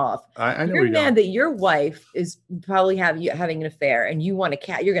pisses me off. I know you're mad that your wife is probably having an affair and you want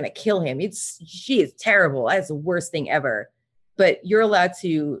to you're going to kill him. She is terrible. That's the worst thing ever. But you're allowed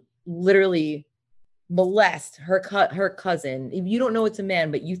to literally molest her cousin. If you don't know it's a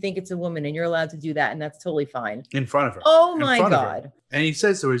man, but you think it's a woman, and you're allowed to do that, and that's totally fine. In front of her. Oh my God. And he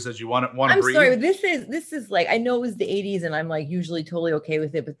says to her, he says, you want to breathe? I'm sorry, but this is like, I know it was the 80s and I'm like usually totally okay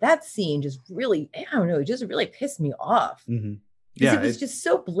with it, but that scene just really, I don't know, it just really pissed me off. Mm-hmm. Yeah, it was just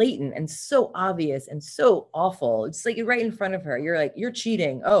so blatant and so obvious and so awful. It's like right in front of her. You're like, you're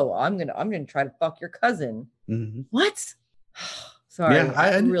cheating. Oh, I'm gonna try to fuck your cousin. Mm-hmm. What? Sorry. Yeah,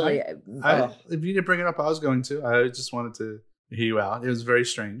 if you didn't bring it up, I was going to. I just wanted to hear you out. It was very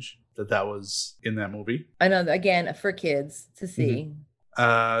strange that was in that movie. I know, again, for kids to see.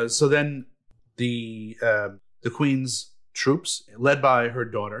 Mm-hmm. So then the Queen's troops, led by her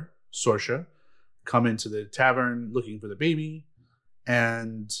daughter, Sorsha, come into the tavern looking for the baby.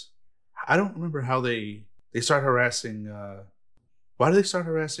 And I don't remember how they start harassing. Why do they start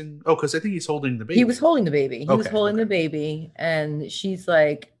harassing? Oh, because I think he's holding the baby. He was holding the baby. He was holding the baby. And she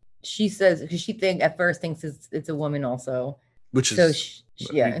says, because she at first thinks it's a woman also. Which is,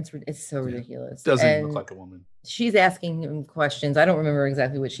 it's so ridiculous. Doesn't look like a woman. She's asking him questions. I don't remember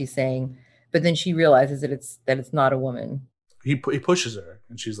exactly what she's saying, but then she realizes that it's not a woman. He pushes her,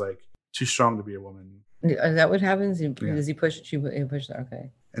 and she's like, too strong to be a woman. Is that what happens? Does he push? He pushes her.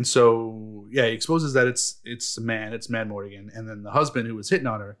 Okay. And so, he exposes that it's a man. It's Mad Mortigan, and then the husband who was hitting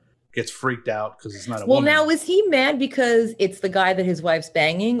on her gets freaked out because it's not a woman. Well, now, is he mad because it's the guy that his wife's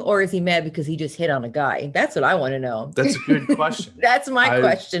banging, or is he mad because he just hit on a guy? That's what I want to know. That's a good question. That's my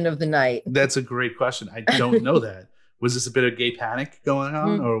question of the night. That's a great question. I don't know that. Was this a bit of gay panic going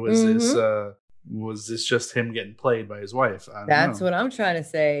on, or was this just him getting played by his wife? That's what I'm trying to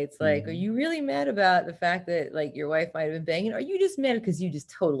say. It's like, are you really mad about the fact that like your wife might have been banging? Or are you just mad because you just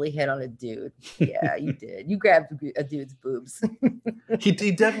totally hit on a dude? Yeah, you did. You grabbed a dude's boobs. He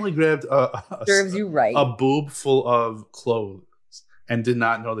definitely grabbed serves you right. A boob full of clothes and did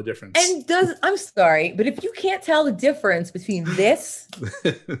not know the difference. And I'm sorry, but if you can't tell the difference between this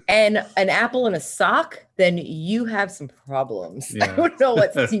and an apple and a sock, then you have some problems. Yeah. I don't know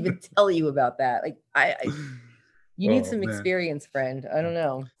what to even tell you about that. Like you need some experience, friend. I don't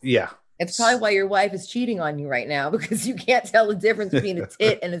know. Yeah. It's probably why your wife is cheating on you right now, because you can't tell the difference between a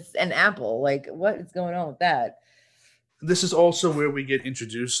tit and an apple. Like, what is going on with that? This is also where we get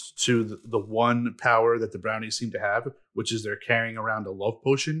introduced to the one power that the brownies seem to have, which is they're carrying around a love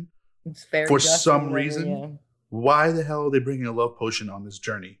potion. For some reason. Yeah. Why the hell are they bringing a love potion on this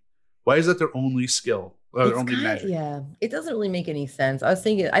journey? Why is that their only skill? Their only magic? Yeah, it doesn't really make any sense. I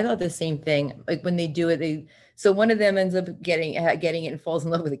thought the same thing. Like when they do it, so one of them ends up getting it and falls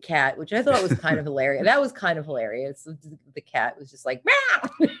in love with a cat, which I thought was kind of hilarious. That was kind of hilarious. The cat was just like,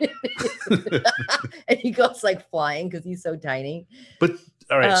 and he goes like flying because he's so tiny. But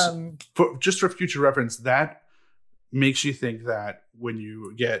all right, so for future reference, that makes you think that when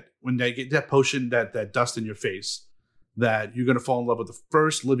they get that potion, that dust in your face, that you're going to fall in love with the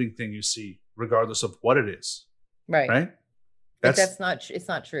first living thing you see, regardless of what it is. Right. Right. It's not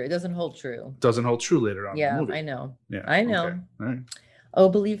true. It doesn't hold true. Doesn't hold true later on. Yeah, in the movie. I know. Yeah, I know. Okay. All right. Oh,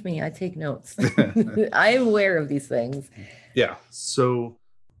 believe me, I take notes. I am aware of these things. Yeah. So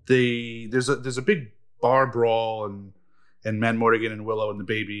there's a big bar brawl, And Man Morgan and Willow and the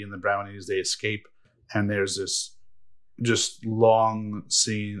baby and the brownies, they escape. And there's this just long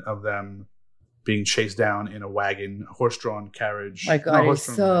scene of them being chased down in a wagon, a horse-drawn carriage. My God, it's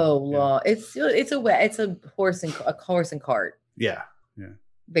so long. Yeah. It's a horse and cart. Yeah.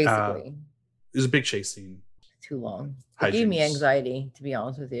 Basically. It was a big chase scene. Too long. It gave me anxiety, to be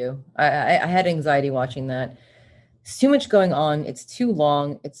honest with you. I had anxiety watching that. It's too much going on. It's too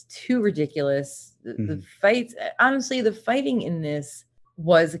long. It's too ridiculous. The fights, honestly, the fighting in this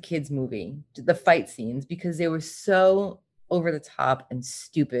was a kid's movie. The fight scenes, because they were so over the top and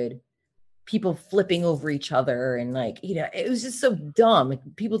stupid. People flipping over each other and it was just so dumb.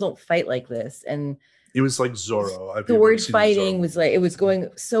 People don't fight like this. And it was like Zorro. Sword fighting was it was going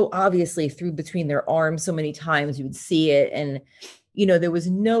so obviously through between their arms so many times you would see it. And, there was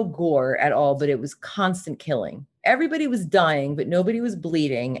no gore at all, but it was constant killing. Everybody was dying, but nobody was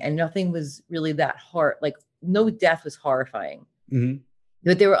bleeding and nothing was really that hard. Like no death was horrifying. Mm-hmm.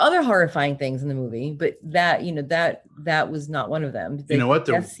 But there were other horrifying things in the movie, but that was not one of them. You know what?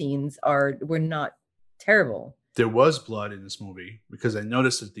 The death scenes were not terrible. There was blood in this movie because I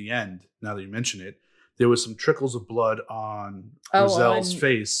noticed at the end, now that you mention it, there was some trickles of blood on Rozelle's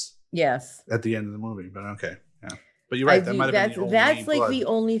face. Yes. At the end of the movie, but okay. Yeah. But you're right. That's like the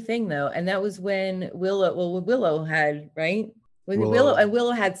only thing though. And that was when Willow had, right?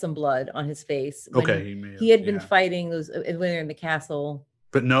 Willow had some blood on his face. He had been fighting those when they're in the castle.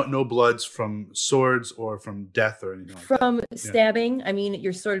 But no bloods from swords or from death or anything like that. From stabbing. Yeah. I mean,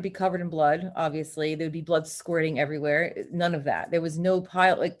 your sword would be covered in blood, obviously. There would be blood squirting everywhere. None of that. There was no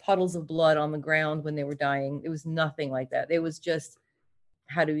puddles of blood on the ground when they were dying. There was nothing like that. It was just,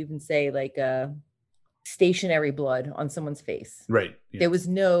 how do we even say, stationary blood on someone's face. Right. Yeah. There was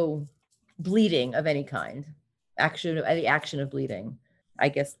no bleeding of any kind. The action of bleeding. I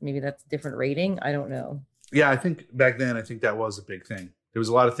guess maybe that's a different rating. I don't know. Yeah, I think back then, that was a big thing. There was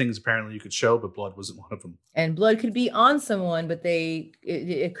a lot of things apparently you could show, but blood wasn't one of them. And blood could be on someone, but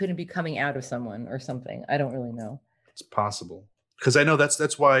it couldn't be coming out of someone or something. I don't really know. It's possible. Because I know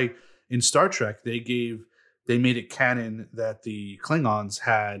that's why in Star Trek, they made it canon that the Klingons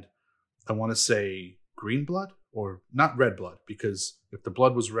had, I want to say, green blood or not red blood, because if the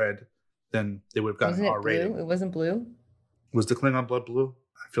blood was red, then they would have gotten an R rating. It wasn't blue? Was the Klingon blood blue?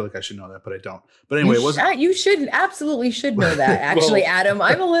 I feel like I should know that, but I don't. But anyway, it wasn't. You absolutely should know that, actually, Adam.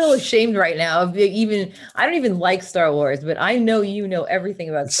 I'm a little ashamed right now of I don't even like Star Wars, but I know you know everything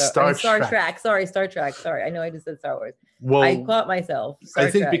about Star Trek. Sorry, Star Trek. Sorry, I know I just said Star Wars. Well, I caught myself. I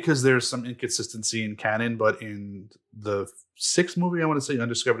think because there's some inconsistency in canon, but in the 6th movie, I want to say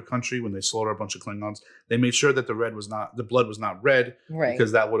Undiscovered Country, when they slaughter a bunch of Klingons, they made sure that the blood was not red, right?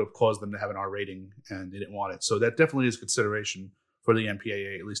 Because that would have caused them to have an R rating, and they didn't want it. So that definitely is consideration for the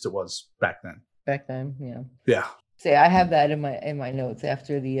MPAA. At least it was back then. Back then, yeah. Yeah. See, I have that in my notes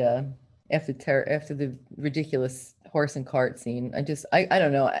after the ridiculous horse and cart scene. I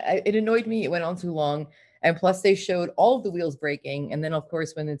don't know. It annoyed me. It went on too long. And plus they showed all of the wheels breaking. And then of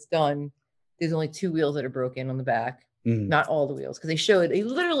course, when it's done, there's only 2 wheels that are broken on the back. Mm. Not all the wheels. Because they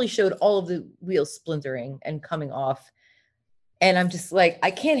literally showed all of the wheels splintering and coming off. And I'm just like, I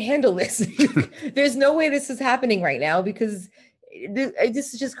can't handle this. There's no way this is happening right now because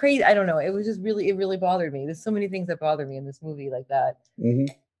this is just crazy. I don't know. It really bothered me. There's so many things that bother me in this movie like that. Mm-hmm.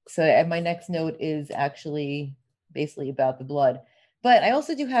 So my next note is actually basically about the blood. But I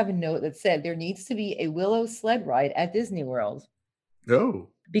also do have a note that said there needs to be a Willow sled ride at Disney World. Oh.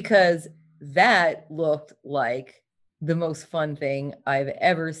 Because that looked like the most fun thing I've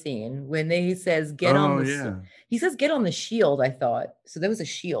ever seen. When he says get on the shield, I thought. So there was a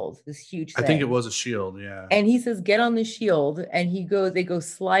shield, this huge thing. I think it was a shield, yeah. And he says get on the shield, and they go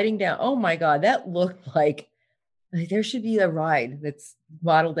sliding down. Oh my God, that looked like there should be a ride that's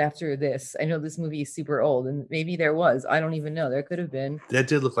modeled after this. I know this movie is super old, and maybe there was. I don't even know. There could have been. That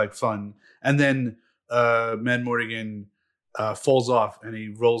did look like fun. And then Man Morgan falls off and he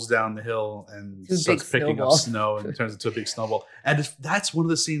rolls down the hill and starts picking up snow and turns into a big snowball. And that's one of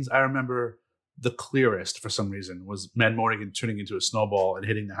the scenes I remember the clearest for some reason was Man Morgan turning into a snowball and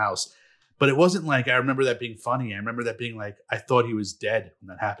hitting the house. But it wasn't like I remember that being funny. I remember that being like, I thought he was dead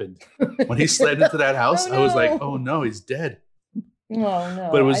when that happened. When he slid into that house, I was like, oh no, he's dead. No.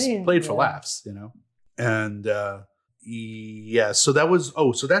 But it was played for laughs, you know? And so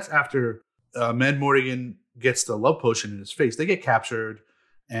that's after Man Morgan gets the love potion in his face. They get captured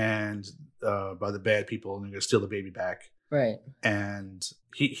and by the bad people, and they're gonna steal the baby back. Right. And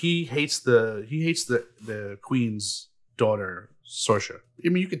he hates the queen's daughter, Sorsha. I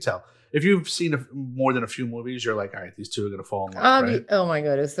mean, you could tell. if you've seen more than a few movies, you're like, all right, these two are gonna fall in love, right? Oh my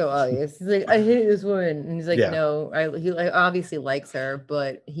god, it's so obvious. He's like, I hate this woman, and he's like, Yeah. no, he like obviously likes her,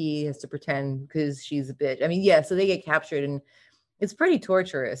 but he has to pretend because she's a bitch. I mean, yeah, so they get captured, and it's pretty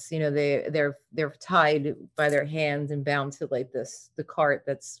torturous. You know, they're tied by their hands and bound to like the cart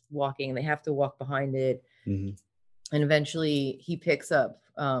that's walking, and they have to walk behind it. Mm-hmm. And eventually he picks up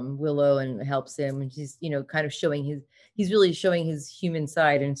Willow and helps him, and he's, you know, kind of he's really showing his human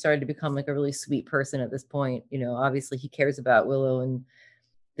side and started to become like a really sweet person at this point. You know, obviously he cares about Willow and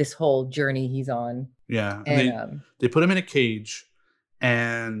this whole journey he's on. Yeah, and they put him in a cage,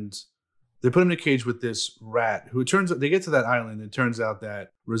 and they put him in a cage with this rat who, it turns out, they get to that island, and it turns out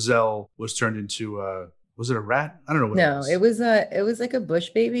that Roselle was turned into was it a rat? I don't know what it was. It was like a bush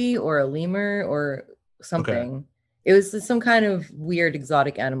baby or a lemur or something. Okay. It was some kind of weird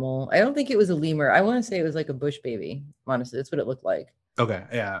exotic animal. I don't think it was a lemur. I want to say it was like a bush baby. Honestly, that's what it looked like. Okay,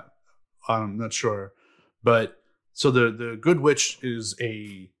 yeah, I'm not sure, but so the good witch is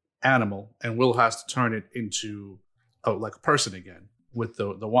a animal, and Will has to turn it into like a person again with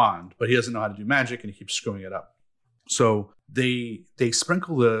the wand, but he doesn't know how to do magic, and he keeps screwing it up. So they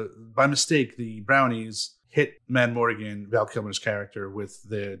sprinkle by mistake, the brownies hit Man Morgan, Val Kilmer's character, with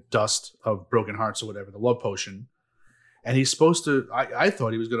the dust of broken hearts or whatever, the love potion. And he's supposed to, I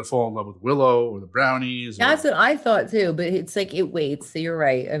thought he was going to fall in love with Willow or the brownies. That's what I thought too, but it's like it waits. So you're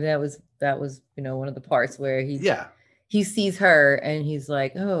right. I mean, that was, you know, one of the parts where he sees her and he's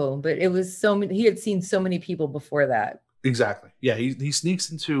like, oh, but it was so many, he had seen so many people before that. Exactly. Yeah. He sneaks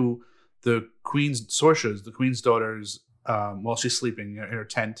into the queen's, Sorsha's, the queen's daughter's, while she's sleeping in her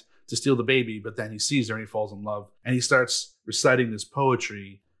tent to steal the baby. But then he sees her and he falls in love, and he starts reciting this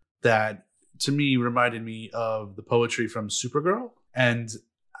poetry that, to me, reminded me of the poetry from Supergirl. And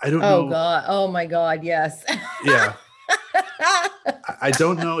I don't know. Oh God. Oh my God. Yes. Yeah. I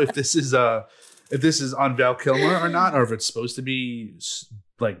don't know if this is on Val Kilmer or not, or if it's supposed to be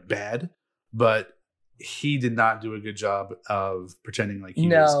like bad, but he did not do a good job of pretending like he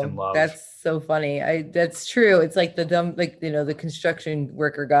was in love. That's so funny. That's true. It's like the dumb, like, you know, the construction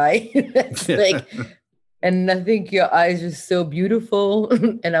worker guy. That's like, and I think your eyes are so beautiful,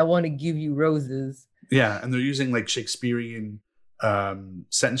 and I want to give you roses. Yeah, and they're using like Shakespearean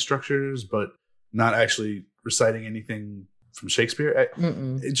sentence structures, but not actually reciting anything from Shakespeare.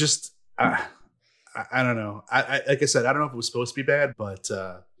 It just, I don't know. I like I said, I don't know if it was supposed to be bad, but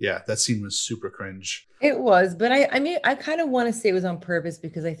yeah, that scene was super cringe. It was, but I mean, I kind of want to say it was on purpose,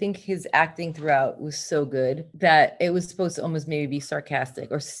 because I think his acting throughout was so good that it was supposed to almost maybe be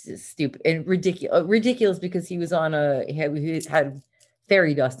sarcastic or stupid and ridiculous, because he was on he had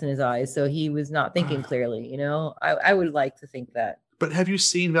fairy dust in his eyes, so he was not thinking clearly. You know, I would like to think that. But have you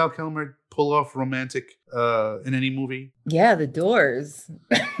seen Val Kilmer pull off romantic in any movie? Yeah, The Doors.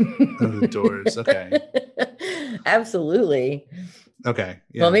 The Doors. Okay. Absolutely. Okay.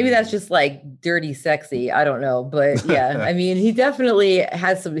 Yeah. Well, maybe that's just like dirty sexy. I don't know. But yeah, I mean, he definitely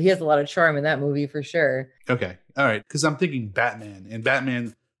has he has a lot of charm in that movie for sure. Okay. All right. Because I'm thinking Batman. And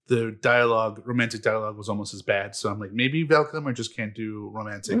Batman, the romantic dialogue was almost as bad. So I'm like, maybe Val Kilmer just can't do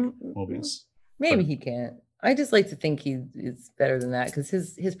romantic movies. Maybe he can't. I just like to think he is better than that, because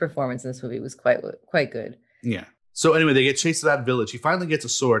his performance in this movie was quite good. Yeah. So anyway, they get chased to that village. He finally gets a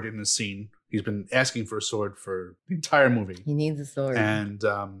sword in this scene. He's been asking for a sword for the entire movie. He needs a sword. And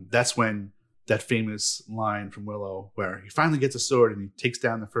that's when that famous line from Willow, where he finally gets a sword and he takes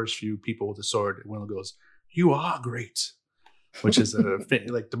down the first few people with the sword. And Willow goes, "You are great," which is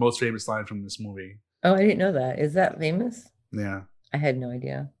like the most famous line from this movie. Oh, I didn't know that. Is that famous? Yeah. I had no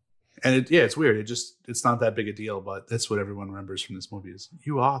idea. And it's weird. It's not that big a deal, but that's what everyone remembers from this movie is,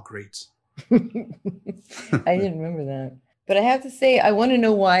 "You are great." I didn't remember that. But I have to say, I want to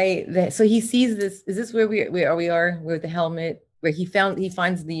know why that. So he sees this. Is this where we are with the helmet, where he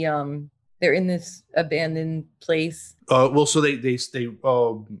finds the they're in this abandoned place? Well, so they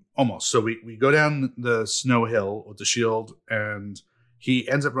almost. So we go down the snow hill with the shield, and he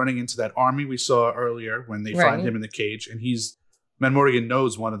ends up running into that army we saw earlier when they find him in the cage, and Man Morgan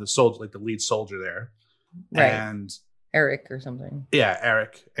knows one of the soldiers, like the lead soldier there. Right. And Eric or something. Yeah,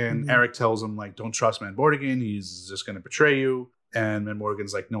 Eric. And Eric tells him, like, don't trust Man Morgan. He's just going to betray you. And Man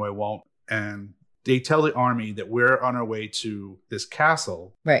Morgan's like, no, I won't. And they tell the army that we're on our way to this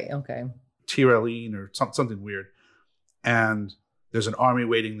castle. Right, okay. Tyraline or something weird. And there's an army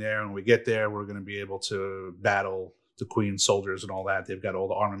waiting there. And when we get there, we're going to be able to battle the Queen's soldiers and all that. They've got all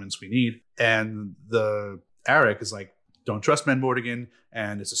the armaments we need. And Eric is like, don't trust Man Morgan,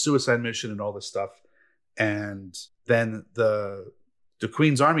 and it's a suicide mission and all this stuff. And then the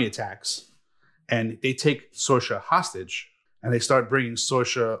Queen's army attacks, and they take Sorsha hostage. and they start bringing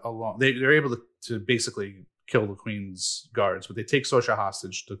Sorsha along. They're able to basically kill the queen's guards, but they take Sorsha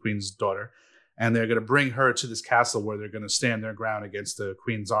hostage, the queen's daughter, and they're going to bring her to this castle where they're going to stand their ground against the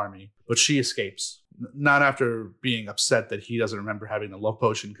queen's army. But she escapes, not after being upset that he doesn't remember having the love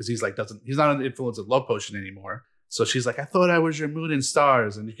potion, because he's not under the influence of love potion anymore. So she's like, I thought I was your moon and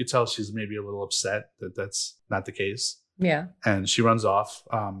stars. And you could tell she's maybe a little upset that that's not the case. Yeah. And she runs off.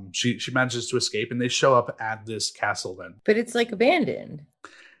 She manages to escape, and they show up at this castle then. But it's like abandoned.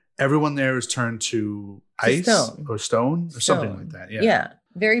 Everyone there is turned to ice or stone or something like that. Yeah. Yeah.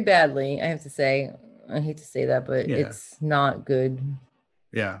 Very badly, I have to say. I hate to say that, but it's not good.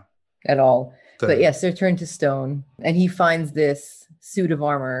 Yeah. At all. But yes, they're turned to stone. And he finds this suit of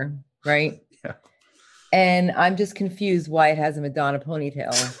armor, right? Yeah. And I'm just confused why it has a Madonna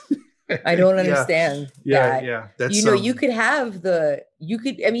ponytail. I don't understand that. Yeah. That's, you could have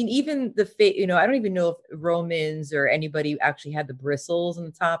even the I don't even know if Romans or anybody actually had the bristles on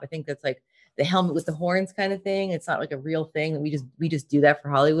the top. I think that's like the helmet with the horns kind of thing. It's not like a real thing that we just do that for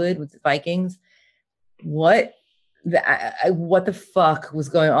Hollywood with the Vikings. What the fuck was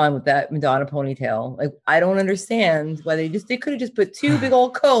going on with that Madonna ponytail? Like, I don't understand why they could have just put two big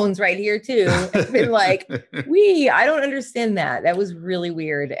old cones right here too and been like, I don't understand that. That was really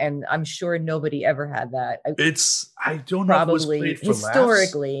weird. And I'm sure nobody ever had that. I don't know if it was played for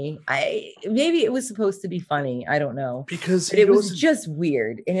historically, maybe it was supposed to be funny. I don't know. Because it was just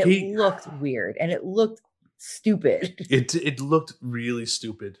weird, and it looked weird, and it looked stupid. It looked really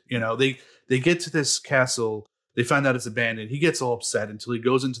stupid. They get to this castle. They find out it's abandoned. He gets all upset until he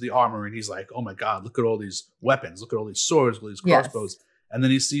goes into the armor, and he's like, oh my God, look at all these weapons. Look at all these swords, all these crossbows. Yes. And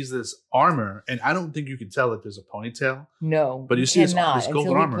then he sees this armor, and I don't think you can tell that there's a ponytail. No. But you see this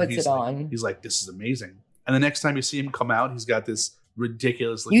golden armor, and he's like, this is amazing. And the next time you see him come out, he's got this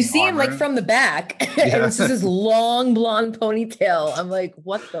ridiculous looking You see armor. him like from the back, and it's just this long blonde ponytail. I'm like,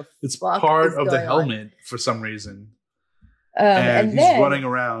 what the it's fuck part of the helmet for some reason. And he's running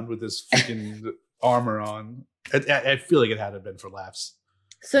around with this freaking armor on. I feel like it had to have been for laughs.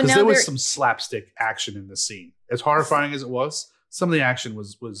 So now there was some slapstick action in this scene. As horrifying as it was, some of the action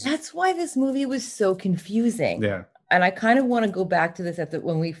was. That's why this movie was so confusing. Yeah. And I kind of want to go back to this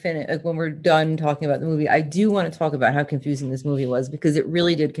when we finish, like when we're done talking about the movie. I do want to talk about how confusing this movie was, because it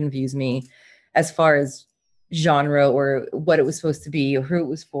really did confuse me as far as genre or what it was supposed to be or who it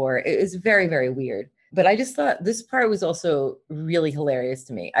was for. It was very, very weird. But I just thought this part was also really hilarious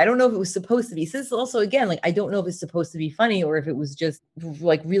to me. I don't know if it was supposed to be. So this is also, again, like, I don't know if it's supposed to be funny or if it was just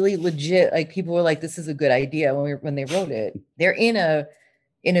like really legit. Like, people were like, this is a good idea when they wrote it. They're in a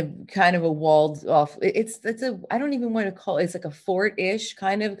kind of a walled off. I don't even want to call it. It's like a fort-ish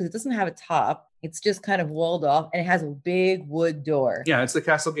kind of, because it doesn't have a top. It's just kind of walled off, and it has a big wood door. Yeah, it's the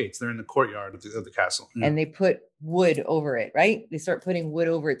castle gates. They're in the courtyard of the castle. Yeah. And they put wood over it, right? They start putting wood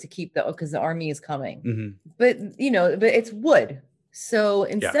over it to keep because the army is coming. Mm-hmm. But it's wood. So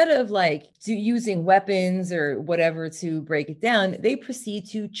instead of like using weapons or whatever to break it down, they proceed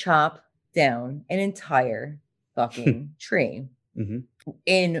to chop down an entire fucking tree. Mm-hmm.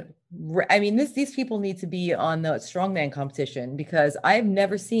 These people need to be on the strongman competition, because I've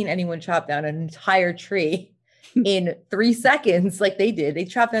never seen anyone chop down an entire tree in 3 seconds like they did. They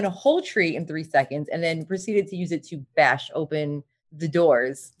chopped down a whole tree in 3 seconds and then proceeded to use it to bash open the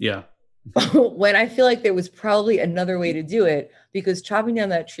doors. Yeah. When I feel like there was probably another way to do it, because chopping down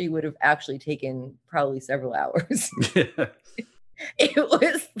that tree would have actually taken probably several hours. It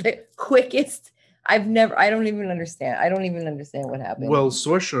was the quickest. I don't even understand. I don't even understand what happened. Well,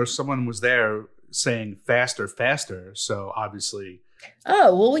 Sorsha or someone was there saying faster, faster. So obviously.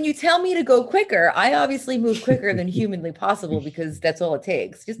 Oh, well, when you tell me to go quicker, I obviously move quicker than humanly possible, because that's all it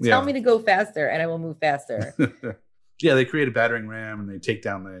takes. Just tell me to go faster and I will move faster. Yeah, they create a battering ram and they take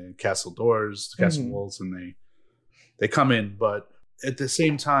down the castle doors, the castle walls, and they come in. But at the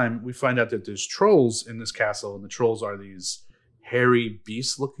same time, we find out that there's trolls in this castle, and the trolls are these hairy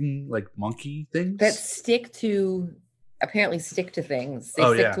beast looking like monkey things that apparently stick to things. They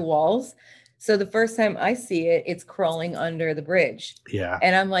stick to walls. So the first time I see it, it's crawling under the bridge. Yeah.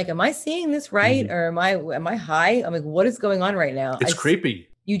 And I'm like, am I seeing this right? Or am I high? I'm like, what is going on right now? It's creepy.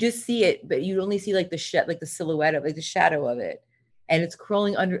 You just see it, but you only see like the silhouette of, like, the shadow of it. And it's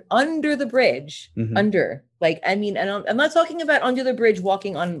crawling under the bridge. Mm-hmm. And I'm not talking about under the bridge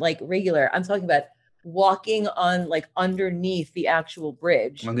walking on like regular. I'm talking about walking on like underneath the actual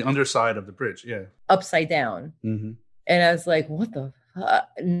bridge, on the underside of the bridge, upside down. Mm-hmm. And I was like, what the fuck?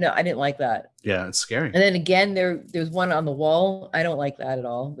 No, I didn't like that. Yeah, it's scary. And then again, there's one on the wall. I don't like that at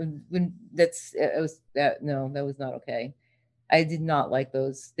all. That was not okay. I did not like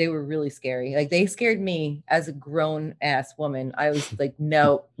those. They were really scary. Like they scared me as a grown ass woman. I was like,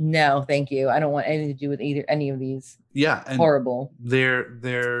 no, thank you. I don't want anything to do with any of these. Yeah, and horrible.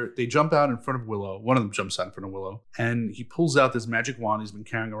 They jump out in front of Willow. One of them jumps out in front of Willow, and he pulls out this magic wand he's been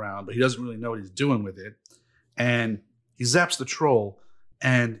carrying around, but he doesn't really know what he's doing with it. And he zaps the troll,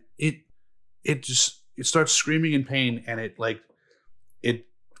 and it starts screaming in pain, and it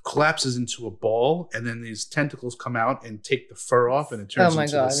collapses into a ball, and then these tentacles come out and take the fur off, and it turns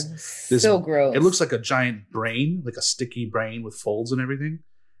into this so gross. It looks like a giant brain, like a sticky brain with folds and everything,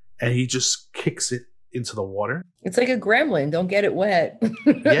 and he just kicks it into the water. It's like a gremlin. Don't get it wet.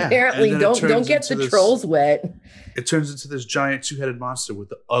 Yeah, apparently don't get the trolls wet. It turns into this giant two-headed monster with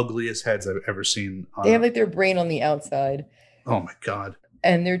the ugliest heads I've ever seen. They have like their brain on the outside. Oh my god.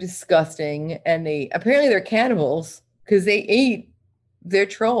 And they're disgusting, and they're cannibals because they ate their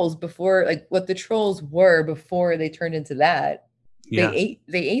trolls before, like what the trolls were before they turned into that. Yeah. They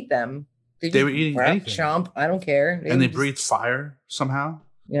ate them. They were eating anything. Chomp. I don't care. They breathe fire somehow.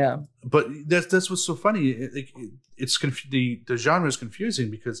 Yeah. But that's what's so funny. The genre is confusing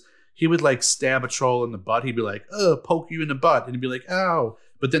because he would like stab a troll in the butt. He'd be like, "Oh, poke you in the butt," and he'd be like, "Ow!"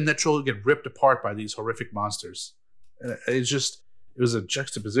 But then that troll would get ripped apart by these horrific monsters. And it was a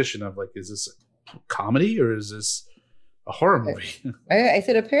juxtaposition of like, is this a comedy or is this a horror movie? I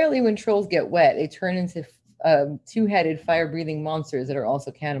said apparently when trolls get wet, they turn into two-headed fire-breathing monsters that are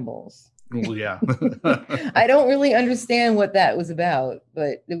also cannibals. Well, yeah. I don't really understand what that was about,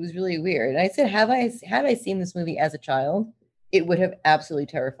 but it was really weird. And I said, had I seen this movie as a child, it would have absolutely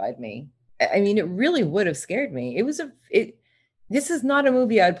terrified me. I mean, it really would have scared me. This is not a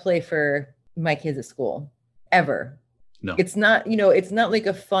movie I'd play for my kids at school ever. No, it's not. It's not like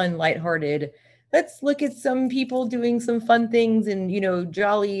a fun, lighthearted. Let's look at some people doing some fun things and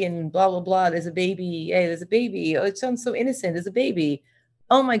jolly and blah blah blah. There's a baby. Hey, there's a baby. Oh, it sounds so innocent. There's a baby.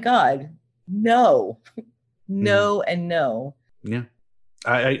 Oh my God. No, and no. Yeah,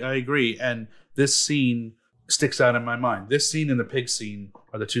 I agree. And this scene sticks out in my mind. This scene and the pig scene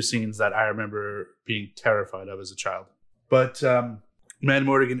are the two scenes that I remember being terrified of as a child. But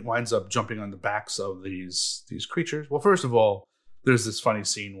Morgan winds up jumping on the backs of these creatures. Well, first of all, there's this funny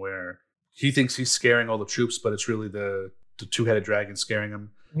scene where he thinks he's scaring all the troops, but it's really the two-headed dragon scaring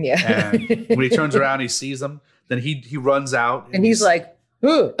him. Yeah. And when he turns around, he sees them. Then he runs out, and he's like,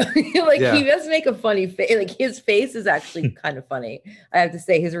 "Ooh!" He does make a funny face. Like his face is actually kind of funny. I have to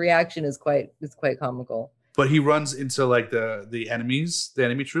say, his reaction is quite comical. But he runs into like the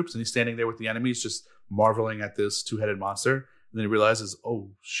enemy troops, and he's standing there with the enemies, just marveling at this two-headed monster. And then he realizes,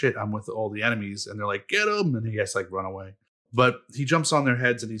 oh shit, I'm with all the enemies, and they're like, "Get him!" And he has to like run away. But he jumps on their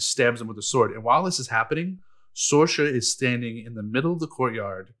heads and he stabs them with a sword. And while this is happening, Saoirse is standing in the middle of the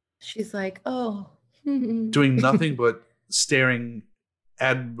courtyard. She's like, "Oh," doing nothing but staring.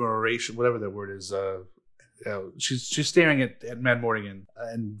 Admiration, whatever that word is. She's staring at Mad Morgan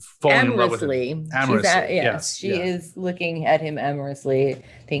and falling in love with him. Amorously. She is looking at him amorously,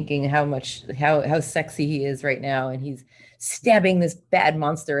 thinking how sexy he is right now, and he's stabbing this bad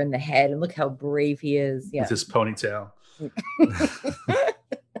monster in the head. And look how brave he is. Yeah, with his ponytail.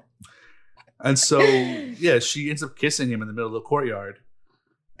 And so, she ends up kissing him in the middle of the courtyard,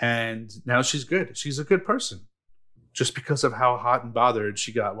 and now she's good. She's a good person. Just because of how hot and bothered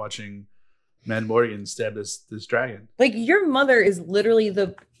she got watching Mad Morgan stab this dragon. Like, your mother is literally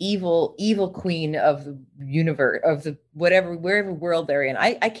the evil queen of the universe, of the wherever world they're in.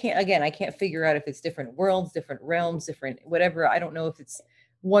 I can't figure out if it's different worlds, different realms, different whatever. I don't know if it's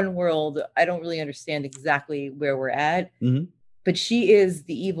one world. I don't really understand exactly where we're at. Mm-hmm. But she is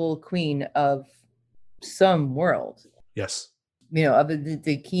the evil queen of some world. Yes. Of the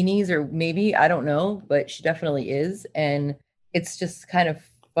Dakinis, or maybe, I don't know, but she definitely is. And it's just kind of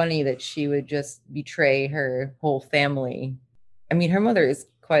funny that she would just betray her whole family. I mean, her mother is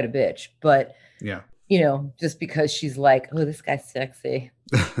quite a bitch, but just because she's like, "Oh, this guy's sexy."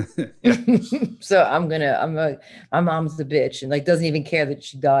 So my mom's the bitch, and like doesn't even care that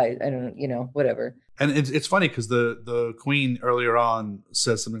she died. I don't whatever. And it's funny because the queen earlier on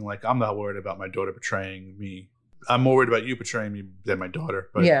says something like, "I'm not worried about my daughter betraying me. I'm more worried about you betraying me than my daughter."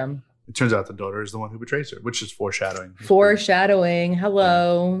 But it turns out the daughter is the one who betrays her, which is foreshadowing.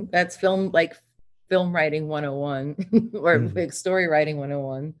 Hello. That's film writing 101 or big story writing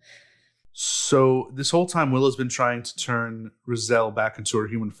 101. So this whole time, Willow's been trying to turn Rizal back into her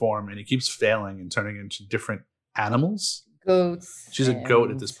human form, and he keeps failing and turning into different animals. Goats. She's a goat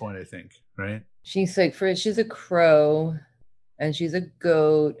at this point, I think, right? She's like, she's a crow, and she's a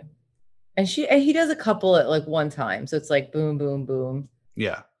goat. And he does a couple at like one time. So it's like boom, boom, boom.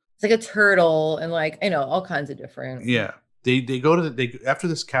 Yeah. It's like a turtle and like, all kinds of different. Yeah. They go to after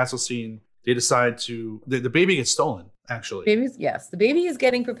this castle scene. They decide to the baby gets stolen. Actually, the baby is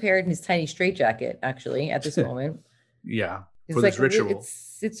getting prepared in his tiny straitjacket. Actually, at this moment, yeah, it's for like this ritual.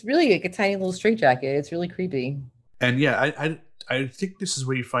 It's really like a tiny little straitjacket. It's really creepy. And yeah, I think this is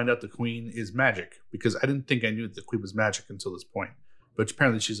where you find out the queen is magic, because I didn't think I knew the queen was magic until this point. But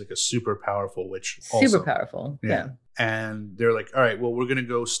apparently she's like a super powerful witch. Super powerful. Yeah. And they're like, all right, well, we're going to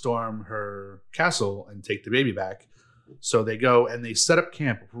go storm her castle and take the baby back. So they go and they set up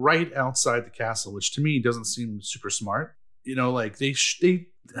camp right outside the castle, which to me doesn't seem super smart. You know, like they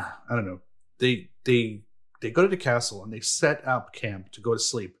I don't know. They go to the castle and they set up camp to go to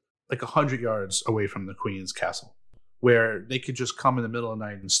sleep like 100 yards away from the queen's castle, where they could just come in the middle of the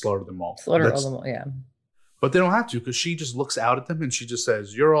night and slaughter them all. Yeah. But they don't have to, because she just looks out at them and she just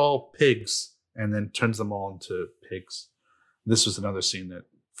says, "You're all pigs," and then turns them all into pigs. This was another scene that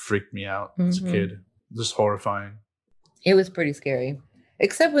freaked me out as a kid. Just horrifying. It was pretty scary,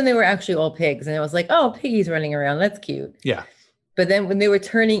 except when they were actually all pigs, and I was like, "Oh, piggies running around, that's cute." Yeah. But then when they were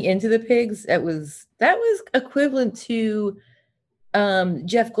turning into the pigs, that was equivalent to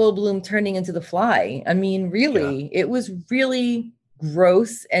Jeff Goldblum turning into the Fly. I mean, really, It was really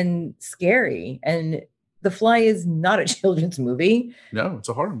gross and scary. And The Fly is not a children's movie. No, it's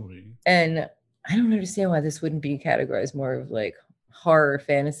a horror movie. And I don't understand why this wouldn't be categorized more of like horror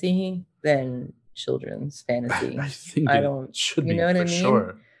fantasy than children's fantasy. I think it should be, for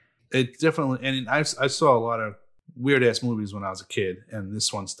sure. It definitely, and I saw a lot of weird ass movies when I was a kid, and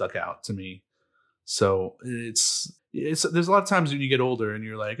this one stuck out to me. So it's there's a lot of times when you get older and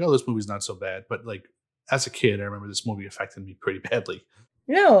you're like, oh, this movie's not so bad. But like as a kid, I remember this movie affected me pretty badly.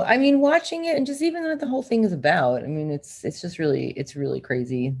 No, I mean, watching it and just even what the whole thing is about. I mean, it's just really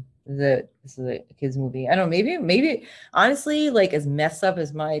crazy that this is a kid's movie. I don't know, maybe honestly, like as messed up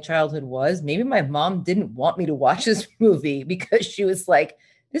as my childhood was, maybe my mom didn't want me to watch this movie because she was like,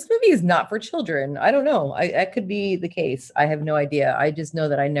 this movie is not for children. I don't know. That could be the case. I have no idea. I just know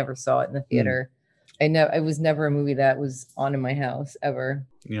that I never saw it in the theater. It was never a movie that was on in my house ever.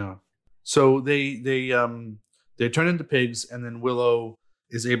 Yeah. So they turn into pigs, and then Willow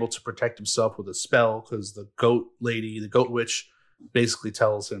is able to protect himself with a spell, because the goat lady, the goat witch, basically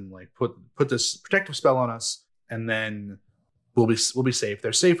tells him like, put this protective spell on us, and then we'll be safe.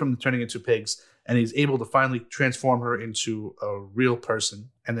 They're safe from turning into pigs, and he's able to finally transform her into a real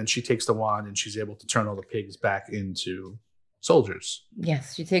person. And then she takes the wand and she's able to turn all the pigs back into soldiers.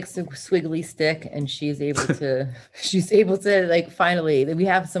 Yes, she takes the swiggly stick and she's able to like, finally, we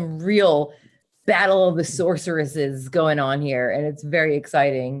have some real battle of the sorceresses going on here, and it's very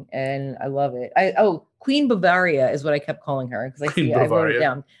exciting and I love it. Queen Bavaria is what I kept calling her, because I wrote it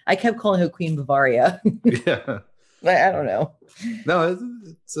down. I kept calling her Queen Bavaria. Yeah. But I don't know. No,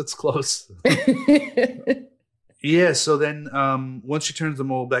 it's close. Yeah, so then once she turns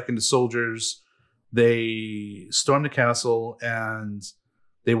them all back into soldiers, they storm the castle and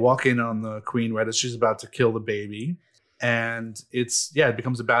they walk in on the queen right as she's about to kill the baby. And it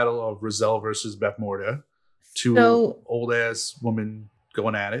becomes a battle of Roselle versus Beth Morda. Two old ass women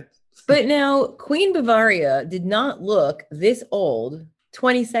going at it. But now Queen Bavaria did not look this old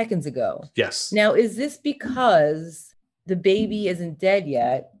 20 seconds ago. Yes. Now, is this because the baby isn't dead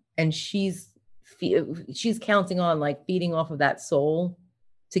yet and she's counting on like feeding off of that soul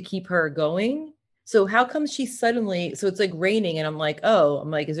to keep her going? So how come she suddenly, so it's like raining and I'm like,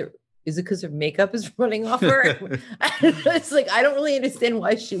 is it because her makeup is running off her? It's like, I don't really understand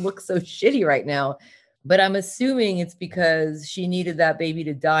why she looks so shitty right now. But I'm assuming it's because she needed that baby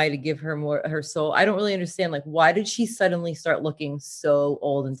to die to give her more her soul. I don't really understand. Like, why did she suddenly start looking so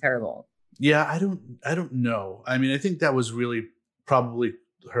old and terrible? Yeah, I don't know. I mean, I think that was really probably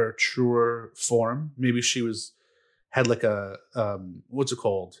her truer form. Maybe she had like a what's it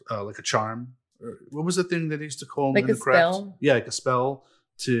called? Like a charm. Or what was the thing that they used to call like in a the craft? spell? Yeah, like a spell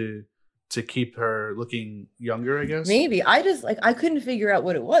to keep her looking younger, I guess. Maybe. I couldn't figure out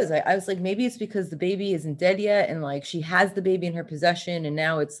what it was. I was like, maybe it's because the baby isn't dead yet and like she has the baby in her possession and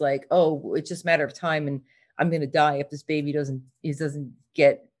now it's like, oh, it's just a matter of time and I'm going to die if this baby doesn't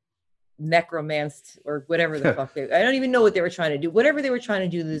get necromanced or whatever the fuck I don't even know what they were trying to do. Whatever they were trying to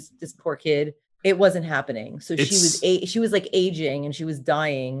do to this poor kid, it wasn't happening. So she was like aging and she was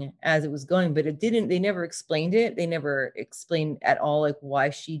dying as it was going, but they never explained it. They never explained at all like why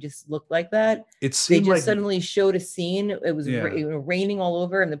she just looked like that. They just suddenly showed a scene. It was raining all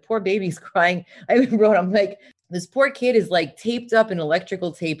over and the poor baby's crying. I'm like, this poor kid is like taped up in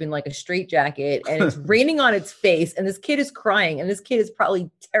electrical tape in like a straitjacket and it's raining on its face and this kid is crying and this kid is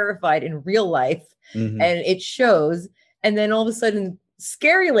probably terrified in real life. Mm-hmm. And it shows. And then all of a sudden,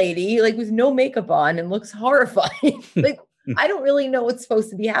 scary lady, like with no makeup on and looks horrifying. Like, I don't really know what's supposed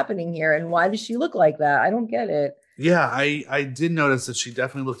to be happening here. And why does she look like that? I don't get it. Yeah, I did notice that she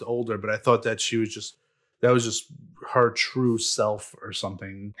definitely looked older, but I thought that that was just her true self or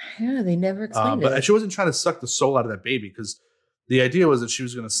something. Yeah, they never explained but it. she wasn't trying to suck the soul out of that baby, because the idea was that she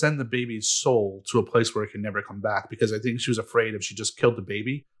was going to send the baby's soul to a place where it can never come back, because I think she was afraid if she just killed the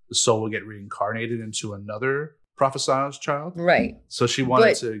baby, the soul would get reincarnated into another prophesized child. Right. So she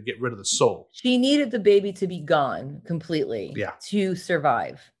wanted to get rid of the soul. She needed the baby to be gone completely to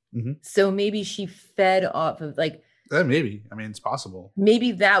survive. Mm-hmm. So maybe she fed off of like... Maybe. I mean, it's possible.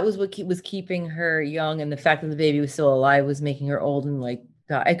 Maybe that was what was keeping her young, and the fact that the baby was still alive was making her old and like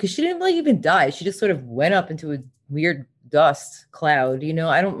die. Because she didn't like even die. She just sort of went up into a weird dust cloud. You know,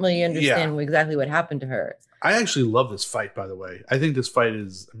 I don't really understand exactly what happened to her. I actually love this fight, by the way. I think this fight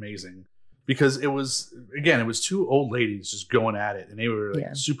is amazing because it was two old ladies just going at it, and they were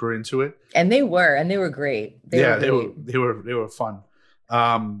like super into it. And they were great. They were fun.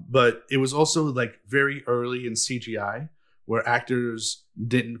 But it was also like very early in CGI where actors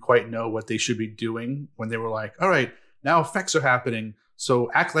didn't quite know what they should be doing when they were like, all right, now effects are happening. So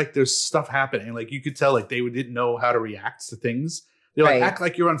act like there's stuff happening. Like you could tell like they didn't know how to react to things. They're like, act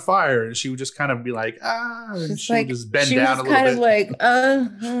like you're on fire. And she would just kind of be like, and she would just bend down a little bit. She was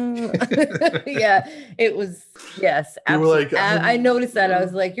kind of like, yeah, it was, yes. Absolutely. Like, I noticed that. I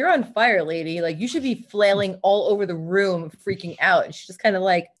was like, you're on fire, lady. Like you should be flailing all over the room, freaking out. And she's just kind of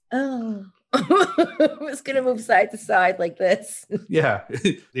like, oh, I'm just going to move side to side like this. Yeah.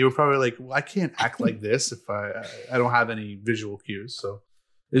 They were probably like, well, I can't act like this if I don't have any visual cues. So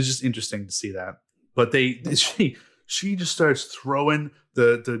it's just interesting to see that. But she just starts throwing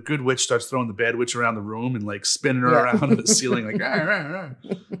the good witch starts throwing the bad witch around the room and like spinning her around on the ceiling like rah, rah, rah.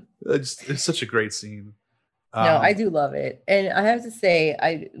 It's such a great scene. No, I do love it. And I have to say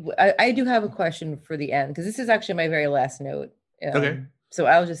I do have a question for the end, because this is actually my very last note. Okay. So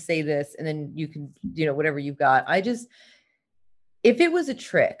I'll just say this and then you can, whatever you've got. If it was a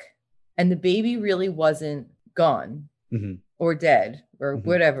trick and the baby really wasn't gone or dead or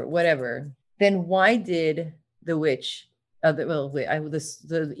whatever, then why did the witch,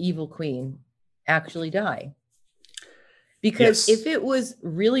 the evil queen, actually die? Because if it was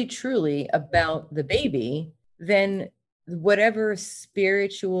really truly about the baby, then whatever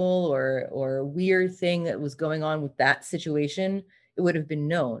spiritual or weird thing that was going on with that situation, it would have been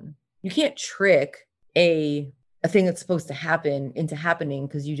known. You can't trick a thing that's supposed to happen into happening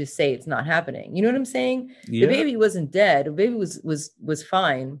because you just say it's not happening. You know what I'm saying? Yeah. The baby wasn't dead. The baby was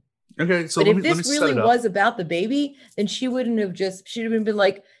fine. Okay, so but if this really was about the baby, then she'd have been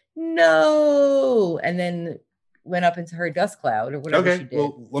like, no, and then went up into her dust cloud or whatever she did.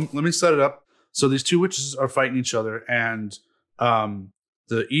 Well, let me set it up. So these two witches are fighting each other, and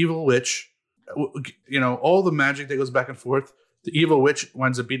the evil witch, all the magic that goes back and forth, the evil witch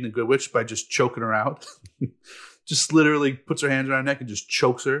winds up beating the good witch by just choking her out. Just literally puts her hands around her neck and just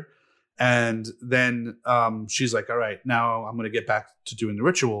chokes her. And then she's like, all right, now I'm going to get back to doing the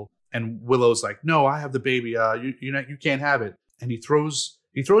ritual. And Willow's like, no, I have the baby. You can't have it. And he throws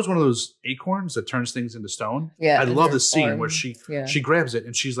one of those acorns that turns things into stone. Yeah, I love this scene where she grabs it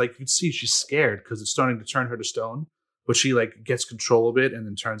and she's like, you can see she's scared because it's starting to turn her to stone, but she like gets control of it and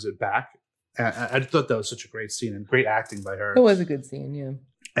then turns it back. And I thought that was such a great scene and great acting by her. It was a good scene, yeah.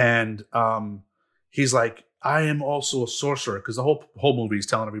 And he's like, I am also a sorcerer, because the whole movie is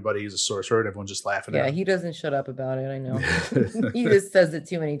telling everybody he's a sorcerer and everyone's just laughing at him. Yeah, he doesn't shut up about it, I know. He just says it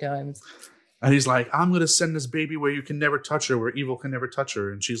too many times. And he's like, I'm going to send this baby where you can never touch her, where evil can never touch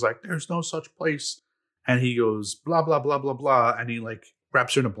her. And she's like, there's no such place. And he goes, blah, blah, blah, blah, blah. And he like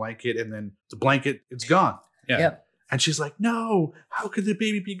wraps her in a blanket, and then the blanket, it's gone. Yeah. Yep. And she's like, no, how could the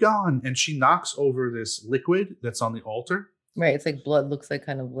baby be gone? And she knocks over this liquid that's on the altar. Right. It's like blood, looks like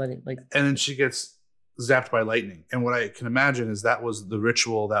kind of bloody. And then she gets zapped by lightning. And what I can imagine is that was the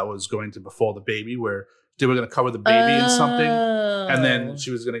ritual that was going to befall the baby, where they were going to cover the baby in something. And then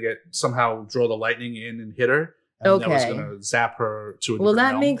she was going to somehow draw the lightning in and hit her. And that was going to zap her to a different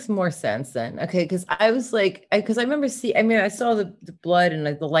realm. Makes more sense then. Okay. Cause I was like, I remember I saw the blood and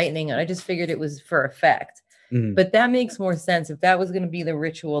the lightning, and I just figured it was for effect. Mm-hmm. But that makes more sense if that was going to be the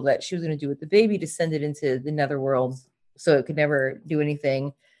ritual that she was going to do with the baby to send it into the netherworld so it could never do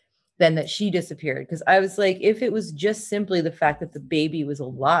anything, then that she disappeared. Because I was like, if it was just simply the fact that the baby was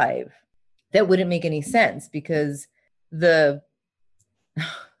alive, that wouldn't make any sense, because I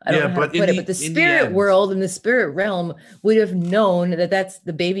don't know how to put it, but the spirit world and the spirit realm would have known that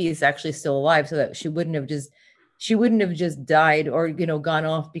the baby is actually still alive, so that she wouldn't have just died or gone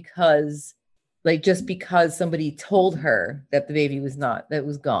off because somebody told her that the baby was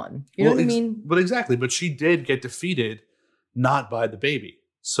gone. You know what I mean? But exactly. But she did get defeated not by the baby.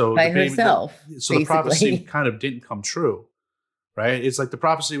 So by the baby, herself. so the prophecy kind of didn't come true, right? It's like the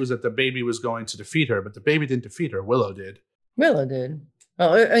prophecy was that the baby was going to defeat her, but the baby didn't defeat her. Willow did. Willow did.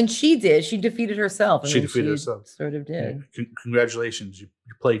 Well, and she did. She defeated herself. She defeated herself. Sort of did. Yeah. Congratulations, you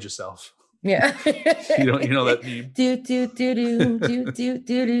played yourself. Yeah. you know that meme. Do do do do do do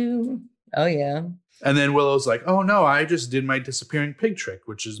do do. Oh yeah. And then Willow's like, "Oh no, I just did my disappearing pig trick,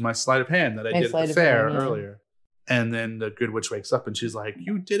 which is my sleight of hand that I did at the fair earlier." And then the good witch wakes up and she's like,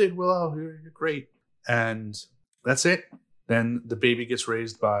 "You did it, Willow. You're great." And that's it. Then the baby gets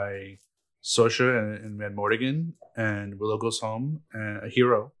raised by Sosha and Madmortigan, and Willow goes home, a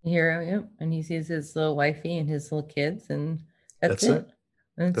hero. Yep. And he sees his little wifey and his little kids, and that's it.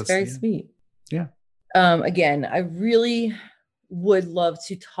 And it's very sweet. Yeah. Again, I really would love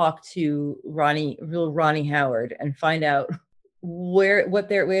to talk to Ronnie Howard and find out where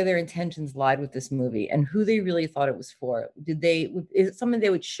their intentions lied with this movie and who they really thought it was for. Is it something they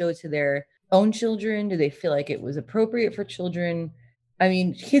would show to their own children? Do they feel like it was appropriate for children? I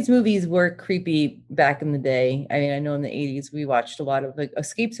mean, kids' movies were creepy back in the day. I mean, I know in the 80s, we watched a lot of like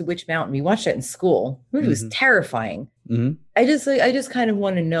Escape to Witch Mountain. We watched that in school. The movie was terrifying. Mm-hmm. I just kind of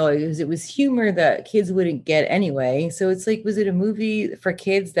want to know, because it was humor that kids wouldn't get anyway. So it's like, was it a movie for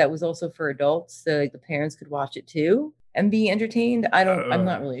kids that was also for adults? So like the parents could watch it too and be entertained? I'm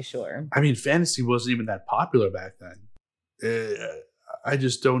not really sure. I mean, fantasy wasn't even that popular back then. I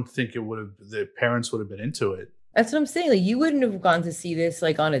just don't think the parents would have been into it. That's what I'm saying. Like, you wouldn't have gone to see this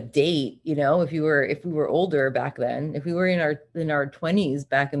like on a date, if we were older back then. If we were in our 20s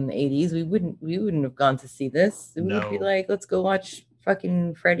back in the 80s, we wouldn't have gone to see this. We would be like, let's go watch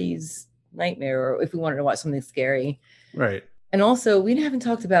fucking Freddy's Nightmare, or if we wanted to watch something scary. Right. And also, we haven't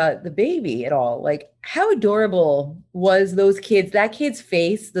talked about the baby at all. Like, how adorable was that kid's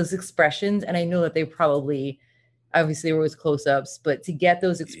face, those expressions? And I know that they probably, obviously there was close-ups, but to get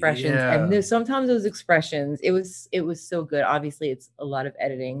those expressions, and sometimes those expressions, it was so good. Obviously it's a lot of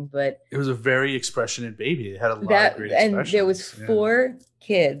editing, but it was a very expressionate baby. It had a lot of great expressions. And there was 4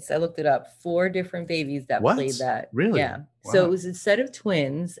 kids, I looked it up, 4 different babies that played that. Really? Yeah. Wow. So it was a set of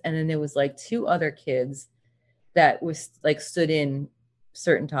twins, and then there was like 2 other kids that was like stood in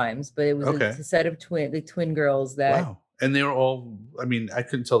certain times, but it was a set of twin girls that. Wow. And they were all, I mean, I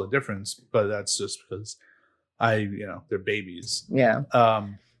couldn't tell the difference, but that's just because they're babies. Yeah.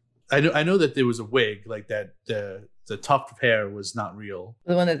 I know that there was a wig like that. The tuft of hair was not real.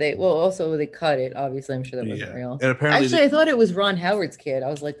 The one that they cut it. Obviously, I'm sure that wasn't real. And apparently, actually, I thought it was Ron Howard's kid. I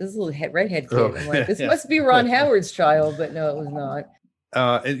was like, this is a little redhead kid. I'm like, this must be Ron Howard's child, but no, it was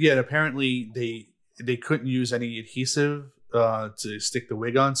not. And apparently they couldn't use any adhesive to stick the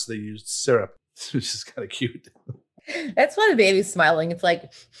wig on, so they used syrup, which is kind of cute. That's why the baby's smiling. It's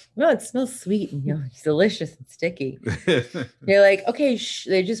like, no, it smells sweet and it's delicious and sticky. You're like, okay,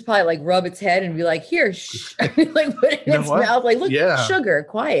 they just probably like rub its head and be like, here, like put it in its mouth, like, look, sugar,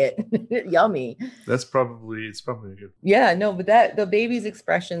 quiet, yummy. It's probably good. Yeah, no, but the baby's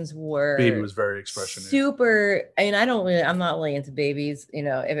expressions were. Baby was very expressionate. Super. I mean, I'm not really into babies.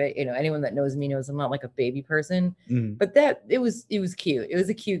 Anyone that knows me knows I'm not like a baby person. But it was cute.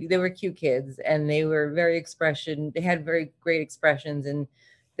 They were cute kids, and they were very they had very great expressions, and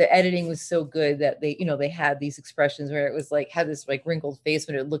the editing was so good that they had these expressions where it was like had this like wrinkled face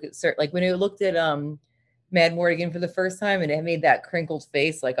when it looked at when it looked at Madmortigan for the first time, and it made that crinkled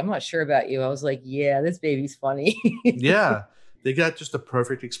face like, I'm not sure about you. I was like, yeah, this baby's funny. Yeah, they got just the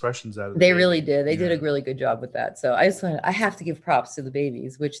perfect expressions out of it. They really did. They did a really good job with that. So I have to give props to the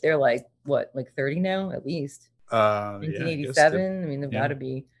babies, which they're like what, like 30 now at least. 1987. I mean, they've got to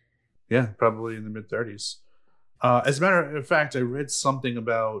be. Yeah, probably in the mid 30s. As a matter of fact, I read something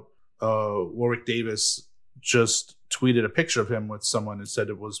about Warwick Davis just tweeted a picture of him with someone and said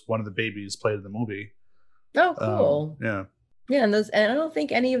it was one of the babies played in the movie. Oh, cool. Yeah. Yeah, and I don't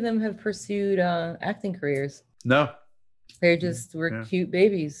think any of them have pursued acting careers. No. They just were cute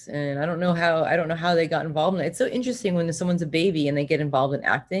babies, and I don't know how they got involved in it. It's so interesting when someone's a baby and they get involved in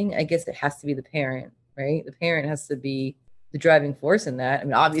acting. I guess it has to be the parent, right? The parent has to be the driving force in that. I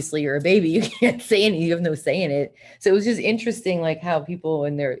mean, obviously you're a baby, you can't say anything, you have no say in it. So it was just interesting, like how people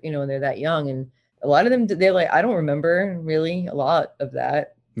when they're that young, and a lot of them, they're like, I don't remember really a lot of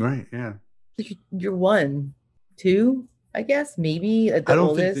that. Right. Yeah. You're 1, 2, I guess, maybe at the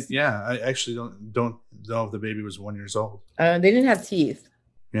oldest. I actually don't know if the baby was 1 year old. They didn't have teeth.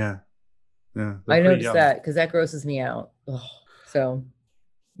 Yeah. Yeah. I noticed that because that grosses me out. Ugh. So,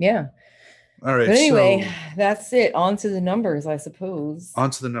 yeah. All right. But anyway, that's it. On to the numbers, I suppose. On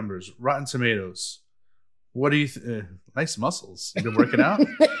to the numbers. Rotten Tomatoes. What do you nice muscles. You been working out?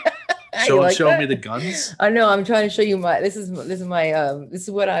 Show me the guns. I know. I'm trying to show you this is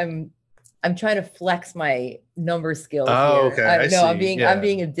what I'm trying to flex my number skills. Oh, here. okay. I'm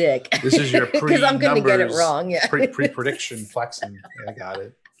being a dick. This is your because I'm going to get it wrong. Yeah. Pre-prediction flexing. Yeah, I got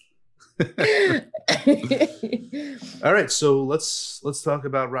it. All right, so let's talk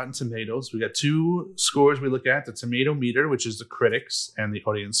about Rotten Tomatoes. We got two scores we look at: the tomato meter, which is the critics, and the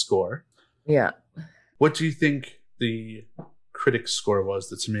audience score. Yeah. What do you think the critics score was?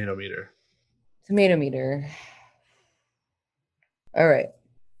 The tomato meter. Tomato meter. All right,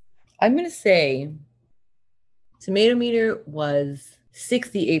 I'm gonna say tomato meter was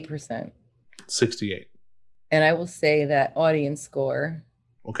 68%. 68. And I will say that audience score.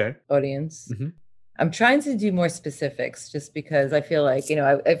 Okay. Audience. Mm-hmm. I'm trying to do more specifics just because I feel like,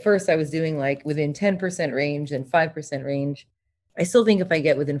 at first I was doing like within 10% range and 5% range. I still think if I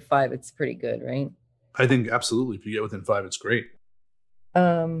get within 5, it's pretty good, right? I think absolutely. If you get within 5, it's great.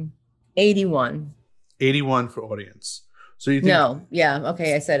 81. 81 for audience. So you think? No, yeah,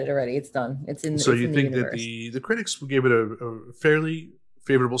 okay, I said it already. It's done. It's in. So it's you in think the that the critics gave it a fairly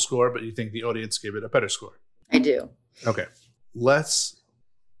favorable score, but you think the audience gave it a better score? I do. Okay, let's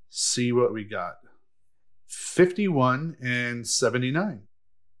see what we got. 51 and 79.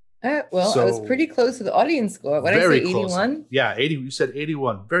 Well, I was pretty close to the audience score. What did I say, 81? Yeah, 80. You said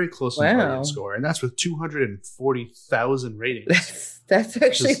 81. Very close to the audience score. And that's with 240,000 ratings. That's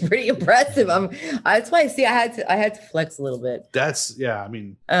actually pretty impressive. That's why I had to flex a little bit. I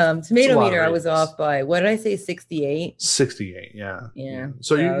mean, tomato meter, I was off by, what did I say, 68? 68, yeah. Yeah.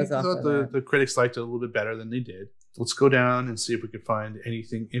 So you thought the critics liked it a little bit better than they did. Let's go down and see if we could find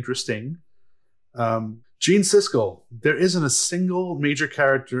anything interesting. Gene Siskel, there isn't a single major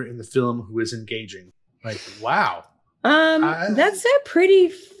character in the film who is engaging. Like, wow. That's a pretty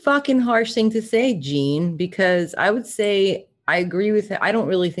fucking harsh thing to say, Gene, because I would say I agree with it. I don't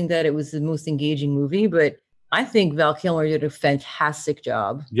really think that it was the most engaging movie, but I think Val Kilmer did a fantastic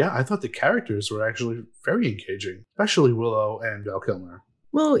job. Yeah, I thought the characters were actually very engaging, especially Willow and Val Kilmer.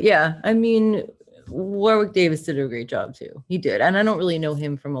 Well, yeah, I mean, Warwick Davis did a great job too. He did. And I don't really know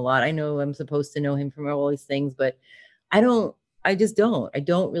him from a lot. I know I'm supposed to know him from all these things, but I don't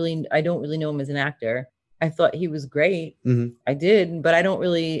really know him as an actor. I thought he was great. Mm-hmm. I did, but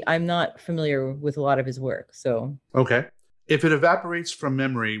I'm not familiar with a lot of his work. So, okay. If it evaporates from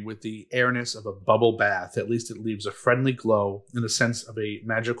memory with the airness of a bubble bath, at least it leaves a friendly glow in the sense of a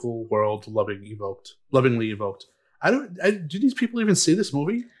magical world lovingly evoked. Do these people even see this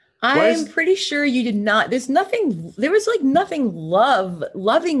movie? I'm pretty sure you did not. There was like nothing loving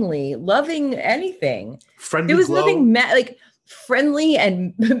anything. Friendly there was glow? Nothing friendly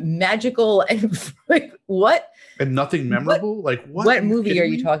and magical and like what? And nothing memorable? What movie are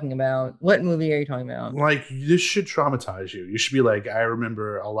you talking about? What movie are you talking about? Like, this should traumatize you. You should be like, I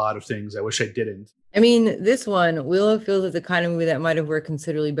remember a lot of things I wish I didn't. I mean, this one, Willow feels like the kind of movie that might have worked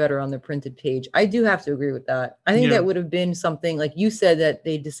considerably better on the printed page. I do have to agree with that. I think that would have been something, like you said, that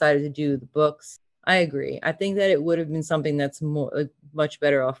they decided to do the books. I agree. I think that it would have been something that's more much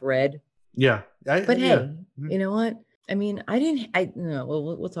better off read. Yeah. But hey, you know what? I mean,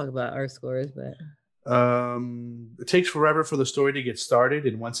 we'll talk about our scores, but... It takes forever for the story to get started,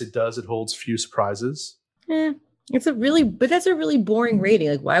 and once it does, it holds few surprises. That's a really boring rating.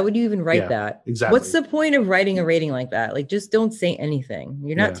 Like, why would you even write that? Exactly. What's the point of writing a rating like that? Like, just don't say anything.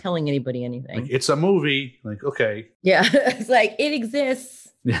 You're not telling anybody anything. Like, it's a movie. Like, okay. Yeah, it's like it exists.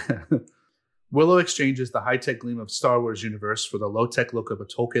 Yeah. Willow exchanges the high-tech gleam of Star Wars universe for the low-tech look of a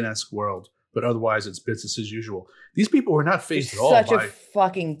Tolkien-esque world, but otherwise it's business as usual. These people were not phased at all. Such a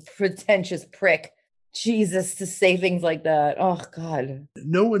fucking pretentious prick. Jesus, to say things like that. Oh, God.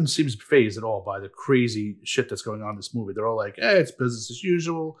 No one seems phased at all by the crazy shit that's going on in this movie. They're all like, it's business as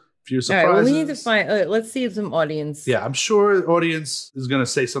usual. Few surprises. All right, well, we need to find... let's see if some audience... Yeah, I'm sure the audience is going to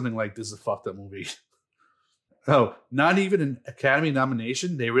say something like, this is a fucked up movie. Oh, not even an Academy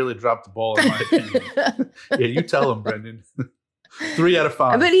nomination? They really dropped the ball, in my opinion. Yeah, you tell them, Brendan. 3 out of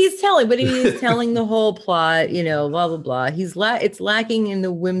 5. But he's telling the whole plot, blah, blah, blah. It's lacking in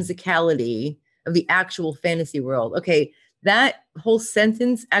the whimsicality of the actual fantasy world. Okay, that whole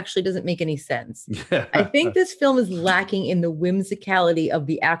sentence actually doesn't make any sense. Yeah. I think this film is lacking in the whimsicality of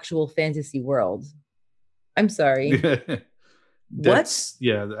the actual fantasy world. I'm sorry. What?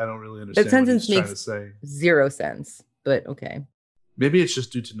 Yeah, I don't really understand that sentence what he's makes trying to say. 0 sense, but okay. Maybe it's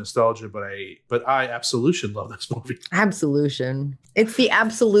just due to nostalgia, but I Absolution love this movie. Absolution. It's the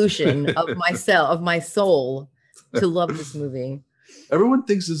absolution of my soul to love this movie. Everyone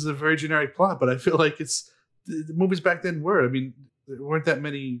thinks this is a very generic plot, but I feel like the movies back then were. I mean, there weren't that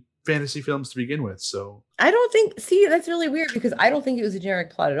many fantasy films to begin with. So I don't think, see, that's really weird because I don't think it was a generic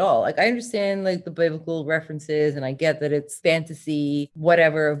plot at all. Like, I understand like the biblical references and I get that it's fantasy,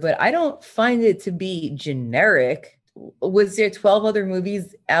 whatever, but I don't find it to be generic. Was there 12 other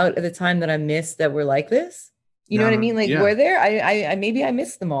movies out at the time that I missed that were like this? You know what I mean? Like, were there? I maybe I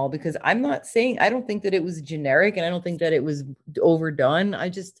missed them all because I'm not saying, I don't think that it was generic and I don't think that it was overdone. I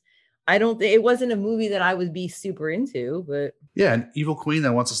don't think it wasn't a movie that I would be super into, but yeah, an evil queen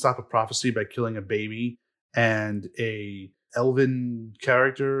that wants to stop a prophecy by killing a baby, and a elven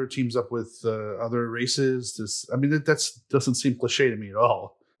character teams up with other races. That doesn't seem cliche to me at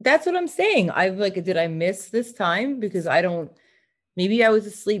all. That's what I'm saying. Did I miss this time? Because maybe I was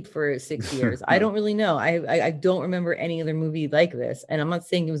asleep for 6 years. I don't really know. I don't remember any other movie like this. And I'm not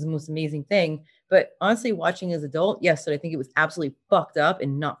saying it was the most amazing thing, but honestly, watching as an adult, yes, did I think it was absolutely fucked up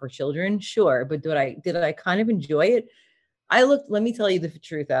and not for children? Sure. But did I kind of enjoy it? Let me tell you the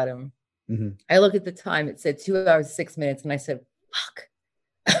truth, Adam. Mm-hmm. I looked at the time, it said 2 hours, 6 minutes. And I said, fuck.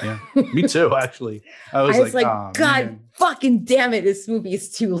 Yeah, me too, actually. I was like, oh, God man. fucking damn it. This movie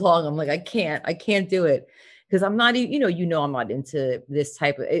is too long. I'm like, I can't do it. Because I'm not even, I'm not into this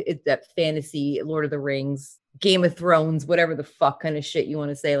type of that fantasy, Lord of the Rings, Game of Thrones, whatever the fuck kind of shit you want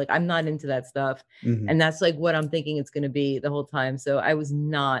to say. Like, I'm not into that stuff. Mm-hmm. And that's like what I'm thinking it's going to be the whole time. So I was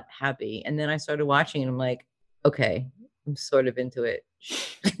not happy. And then I started watching and I'm like, okay, I'm sort of into it.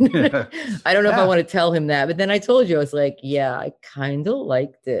 I don't know if I want to tell him that, but then I told you, I was like, yeah, I kind of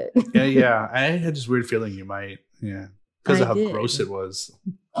liked it. yeah. I had this weird feeling you might, because of how gross it was.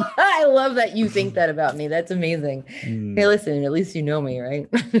 I love that you think that about me. That's amazing. Hey, listen, at least you know me, right?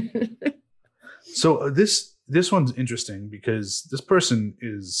 So this one's interesting because this person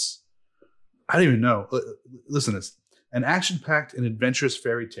is, I don't even know. Listen to this. An action-packed and adventurous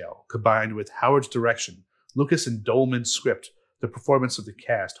fairy tale combined with Howard's direction, Lucas and Dolman's script, the performance of the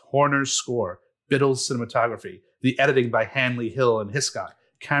cast, Horner's score, Biddle's cinematography, the editing by Hanley, Hill, and Hiscott,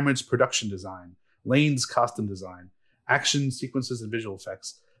 Cameron's production design, Lane's costume design, action sequences and visual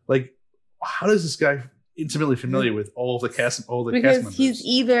effects. Like, how does this guy intimately familiar with all the cast members? He's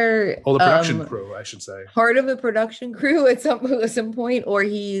either all the production crew, I should say, part of the production crew at some point, or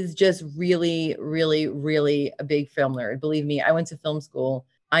he's just really, really, really a big film nerd. Believe me, I went to film school.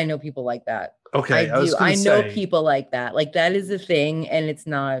 I know people like that. Okay, I know people like that. Like, that is a thing, and it's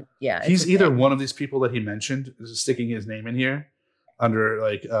not. Yeah, he's either one of these people that he mentioned is sticking his name in here under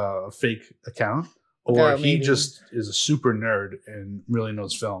like a fake account, or he just is a super nerd and really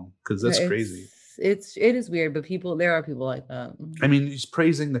knows film, because that's crazy. It is weird, but there are people like that. I mean, he's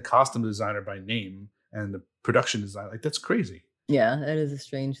praising the costume designer by name and the production designer. Like, that's crazy. Yeah, that is a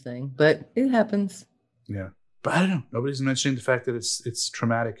strange thing, but it happens. Yeah, but I don't know. Nobody's mentioning the fact that it's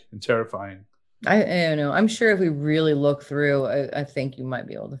traumatic and terrifying. I don't know. I'm sure if we really look through, I think you might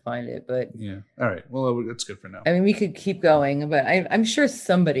be able to find it. But yeah, all right. Well, that's good for now. I mean, we could keep going, but I'm sure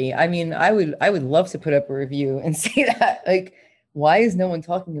somebody. I mean, I would love to put up a review and say that. Like, why is no one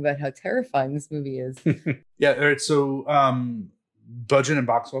talking about how terrifying this movie is? Yeah. All right. So, budget and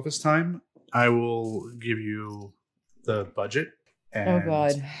box office time. I will give you the budget, and oh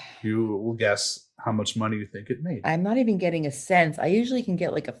God, you will guess how much money you think it made. I'm not even getting a sense. I usually can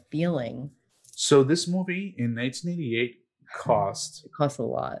get like a feeling. So this movie in 1988 cost... It cost a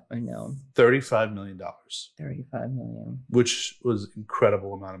lot, I know. $35 million. $35 million. Which was an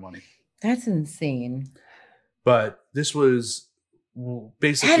incredible amount of money. That's insane. But this was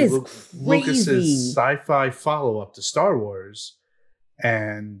basically Lucas's sci-fi follow-up to Star Wars.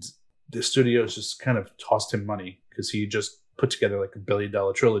 And the studios just kind of tossed him money because he just put together like $1 billion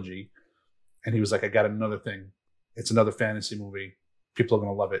trilogy. And he was like, I got another thing. It's another fantasy movie. People are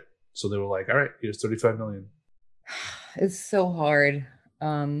going to love it. So they were like, all right, here's $35 million. It's so hard.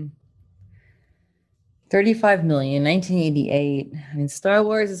 35 million, 1988. I mean, Star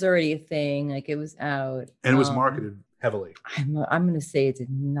Wars is already a thing. Like, it was out. And it was marketed heavily. I'm going to say it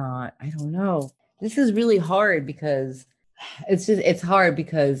did not. I don't know. This is really hard because it's hard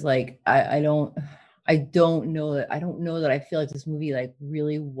because like, I don't know that I feel like this movie like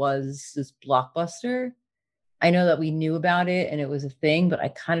really was this blockbuster. I know that we knew about it and it was a thing, but I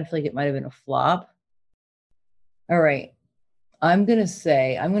kind of feel like it might have been a flop. All right. I'm going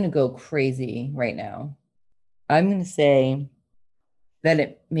to go crazy right now. I'm going to say that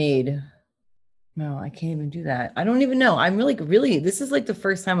it made, no, I can't even do that. I don't even know. I'm really, this is like the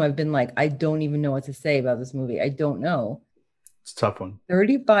first time I've been like, I don't even know what to say about this movie. I don't know. It's a tough one.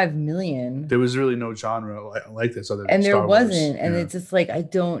 35 million. There was really no genre like this other than and there Star Wars. Wasn't. And it's just like, I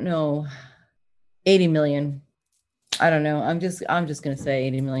don't know. 80 million. I don't know. I'm just going to say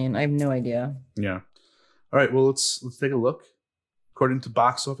 80 million. I have no idea. Yeah. All right. Well, let's take a look. according to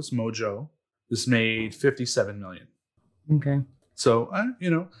Box Office Mojo, this made $57 million. Okay. So,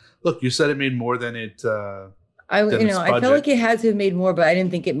 look, you said it made more than it. I felt like it had to have made more, but I didn't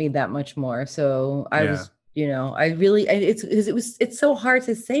think it made that much more. So I was, I really, it's so hard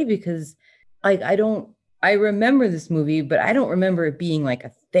to say because like, I remember this movie, but I don't remember it being like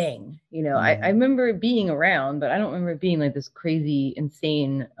a thing. I remember it being around, but I don't remember it being like this crazy,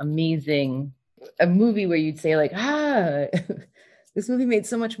 insane, amazing, a movie where you'd say like, this movie made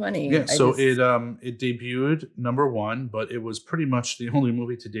so much money. Yeah, it debuted #1, but it was pretty much the only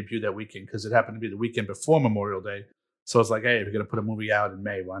movie to debut that weekend because it happened to be the weekend before Memorial Day. So it's like, hey, if you're going to put a movie out in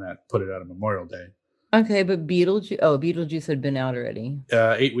May, why not put it out on Memorial Day? Okay, but Beetlejuice had been out already.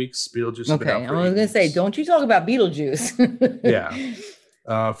 8 weeks. Beetlejuice had been out for 8 weeks. I was going to say, don't you talk about Beetlejuice. Yeah.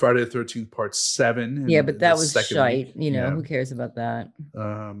 Friday the 13th, Part 7. Yeah, but that was shite. Who cares about that?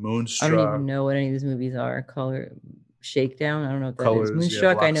 Moonstruck. I don't even know what any of these movies are. Color Shakedown. I don't know what that is.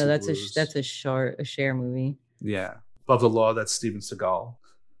 Moonstruck. I know that's a Cher movie. Yeah. Above the Law. That's Steven Seagal.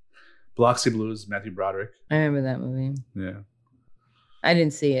 Biloxi Blues. Matthew Broderick. I remember that movie. Yeah. I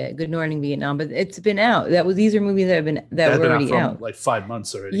didn't see it. Good Morning Vietnam, but it's been out. These are movies that were already out like 5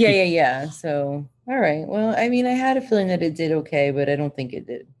 months already. Yeah. So, all right. Well, I mean, I had a feeling that it did okay, but I don't think it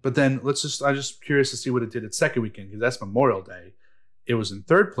did. But then I'm just curious to see what it did its second weekend because that's Memorial Day. It was in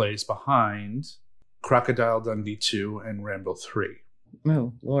third place behind Crocodile Dundee 2 and Rambo 3.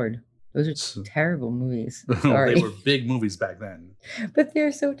 Oh, Lord. Those are terrible movies. Sorry. They were big movies back then. But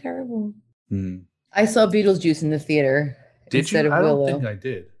they're so terrible. I saw Beetlejuice in the theater. Did you? I don't think I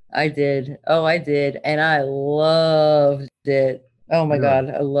did. I did. Oh, I did. And I loved it. Oh, my God.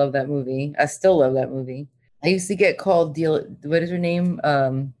 I love that movie. I still love that movie. I used to get called what is her name?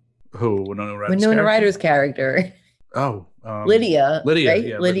 Who? Winona Ryder's character. Oh. Lydia. Right?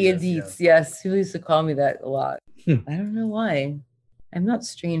 Yeah, Lydia Dietz. Yeah. Yes. People used to call me that a lot. I don't know why. I'm not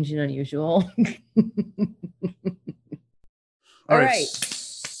strange and unusual. All right.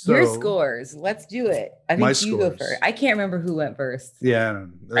 So, your scores. Let's do it. I think you go first. I can't remember who went first. Yeah.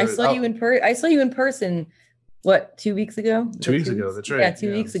 I saw you in person. What, 2 weeks ago? 2 weeks ago. That's right. Yeah,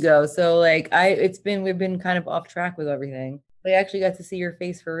 2 weeks ago. So like we've been kind of off track with everything. I actually got to see your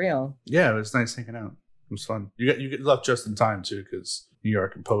face for real. Yeah, it was nice hanging out. It was fun. You left just in time too, because New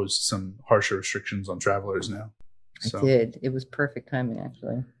York imposed some harsher restrictions on travelers now. So. I did. It was perfect timing,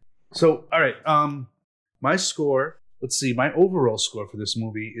 actually. So, all right. My score. Let's see. My overall score for this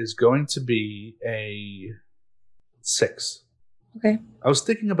movie is going to be a 6. Okay. I was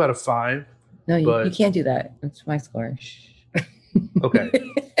thinking about a 5. No, you can't do that. That's my score. Okay.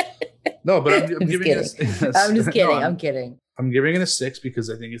 No, but I'm giving it. I'm just kidding. I'm kidding. I'm giving it a 6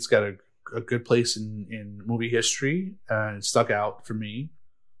 because I think it's got a good place in movie history and it stuck out for me.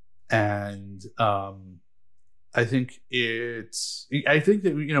 And I think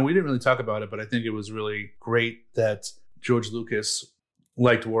that, we didn't really talk about it, but I think it was really great that George Lucas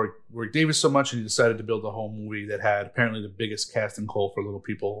liked Warwick Davis so much, and he decided to build a whole movie that had apparently the biggest casting call for little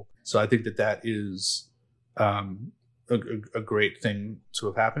people. So I think that is a great thing to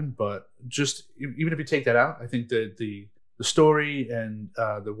have happened. But just even if you take that out, I think that the story and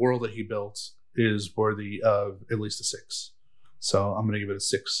the world that he built is worthy of at least a 6. So I'm going to give it a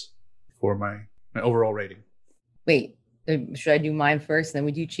 6 for my overall rating. Wait, should I do mine first, and then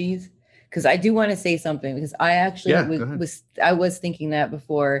we do cheese? Because I do want to say something, because I actually was thinking that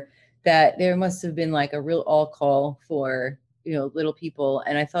before, that there must have been like a real all call for little people,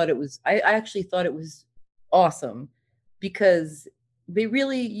 and I actually thought it was awesome because they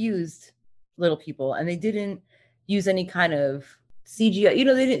really used little people, and they didn't use any kind of CGI.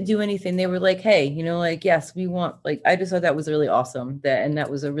 They didn't do anything. They were like, hey, yes, we want, I just thought that was really awesome. That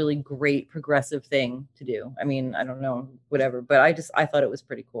was a really great progressive thing to do. I mean, I don't know, whatever, but I thought it was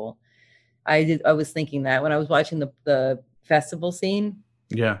pretty cool. I was thinking that when I was watching the festival scene.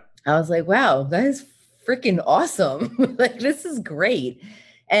 Yeah. I was like, wow, that is freaking awesome. This is great.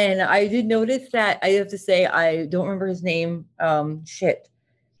 And I did notice that, I have to say, I don't remember his name. The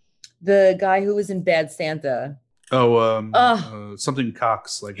guy who was in Bad Santa. Something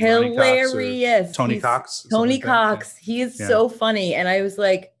Cox, like hilarious. Cox Tony Cox. Tony Cox. He is so funny, and I was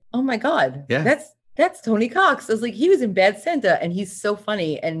like, "Oh my god, that's Tony Cox." I was like, he was in Bad Santa, and he's so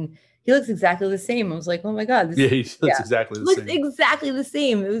funny, and he looks exactly the same. I was like, "Oh my god, he looks exactly the same." Exactly the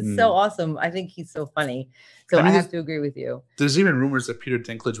same. It was so awesome. I think he's so funny. So I have to agree with you. There's even rumors that Peter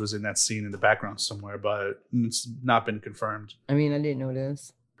Dinklage was in that scene in the background somewhere, but it's not been confirmed. I mean, I didn't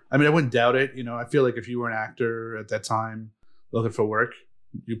notice. I mean, I wouldn't doubt it. I feel like if you were an actor at that time looking for work,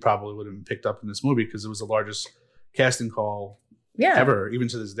 you probably would have been picked up in this movie because it was the largest casting call ever, even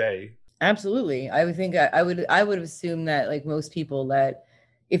to this day. Absolutely. I would think I would assume that like most people that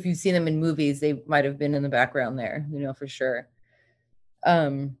if you've seen them in movies, they might have been in the background there, for sure.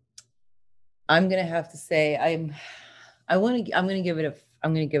 Um, I'm gonna have to say I'm gonna give it a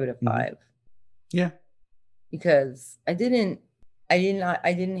Mhm. 5 Yeah. because I didn't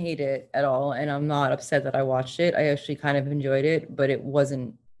hate it at all, and I'm not upset that I watched it. I actually kind of enjoyed it, but it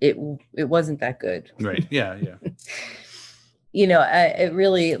wasn't that good. Right. Yeah. Yeah. It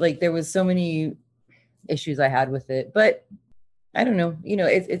really like there was so many issues I had with it, but I don't know.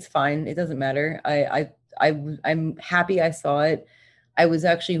 It's fine. It doesn't matter. I'm happy I saw it. I was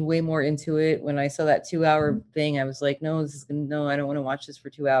actually way more into it when I saw that 2 hour thing. I was like, no, no, I don't want to watch this for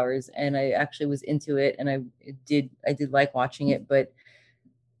 2 hours. And I actually was into it, and I did like watching it, but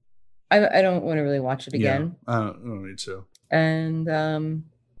I don't want to really watch it Yeah. again. I don't need to. And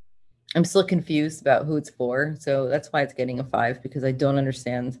I'm still confused about who it's for. So that's why it's getting a 5 because I don't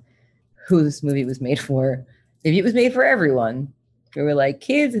understand who this movie was made for. Maybe it was made for everyone. We were like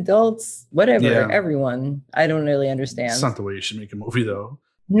kids, adults, whatever, Yeah. everyone. I don't really understand. It's not the way you should make a movie, though.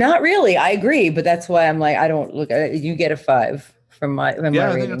 Not really. I agree, but that's why I'm like, I don't look at it. You get a 5 from my Yeah, I think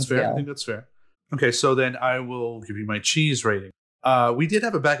rating that's fair. scale. I think that's fair. Okay, so then I will give you my cheese rating. We did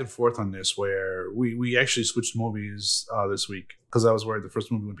have a back and forth on this where we actually switched movies this week because I was worried the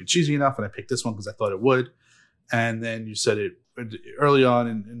first movie wouldn't be cheesy enough, and I picked this one because I thought it would. And then you said it early on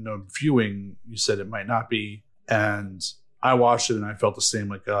in the viewing, you said it might not be. And I watched it and I felt the same,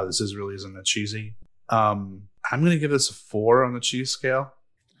 like, oh, really isn't that cheesy. I'm going to give this a 4 on the cheese scale.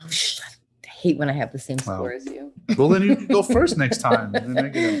 Oh, I hate when I have the same score as you. Well, then you can go first next time.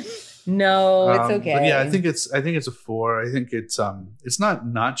 No, it's okay. But yeah, I think it's a 4. I think it's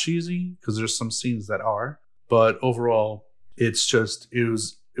not cheesy because there's some scenes that are, but overall, it's just it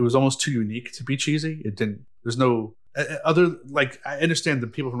was almost too unique to be cheesy. It didn't. There's no other, like, I understand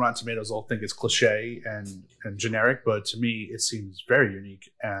that people from Rotten Tomatoes all think it's cliche and generic, but to me, it seems very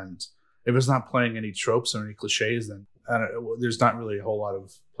unique. And if it's not playing any tropes or any cliches, then there's not really a whole lot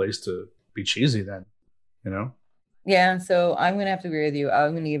of place to be cheesy. Then, Yeah, so I'm gonna have to agree with you.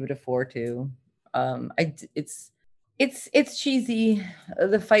 I'm gonna give it a 4 too. It's cheesy.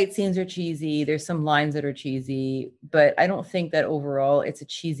 The fight scenes are cheesy. There's some lines that are cheesy, but I don't think that overall it's a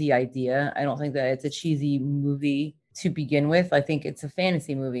cheesy idea. I don't think that it's a cheesy movie to begin with. I think it's a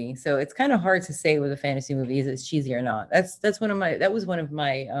fantasy movie, so it's kind of hard to say with a fantasy movie is it's cheesy or not. That was one of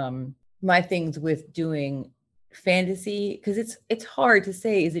my my things with doing fantasy because it's hard to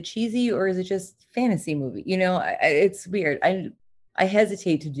say is it cheesy or is it just fantasy movie. It's weird. I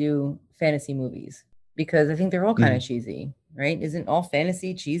hesitate to do fantasy movies because I think they're all kind of cheesy, right? Isn't all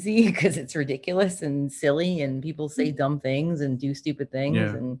fantasy cheesy because it's ridiculous and silly and people say dumb things and do stupid things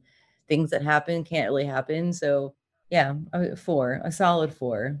and things that happen can't really happen. So yeah, a solid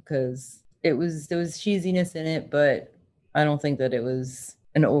 4 because there was cheesiness in it, but I don't think that it was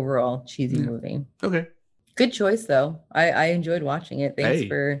an overall cheesy movie. Okay. Good choice though. I enjoyed watching it.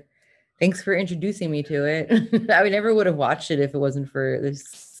 Thanks for introducing me to it. I never would have watched it if it wasn't for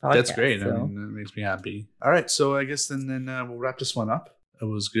this podcast. That's great. So. I mean, that makes me happy. All right. So I guess then we'll wrap this one up. It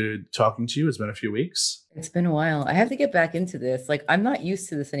was good talking to you. It's been a few weeks. It's been a while. I have to get back into this. Like, I'm not used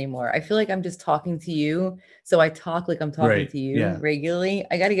to this anymore. I feel like I'm just talking to you. So I talk like I'm talking to you regularly.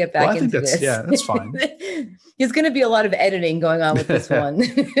 I got to get back into this. Yeah, that's fine. There's going to be a lot of editing going on with this one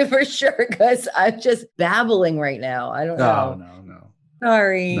for sure. Because I'm just babbling right now. I don't know. No.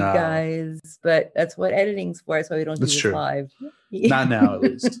 Sorry, guys. But that's what editing's for. That's why we don't do this live. Not now, at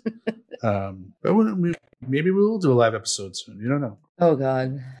least. But maybe we will do a live episode soon. You don't know. Oh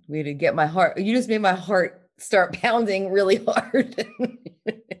God, we had to get my heart. You just made my heart start pounding really hard.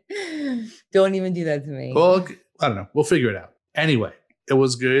 Don't even do that to me. Well, I don't know. We'll figure it out. Anyway, it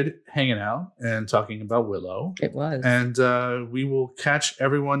was good hanging out and talking about Willow. It was. And we will catch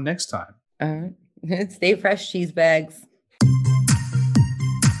everyone next time. All right. Stay fresh, cheese bags.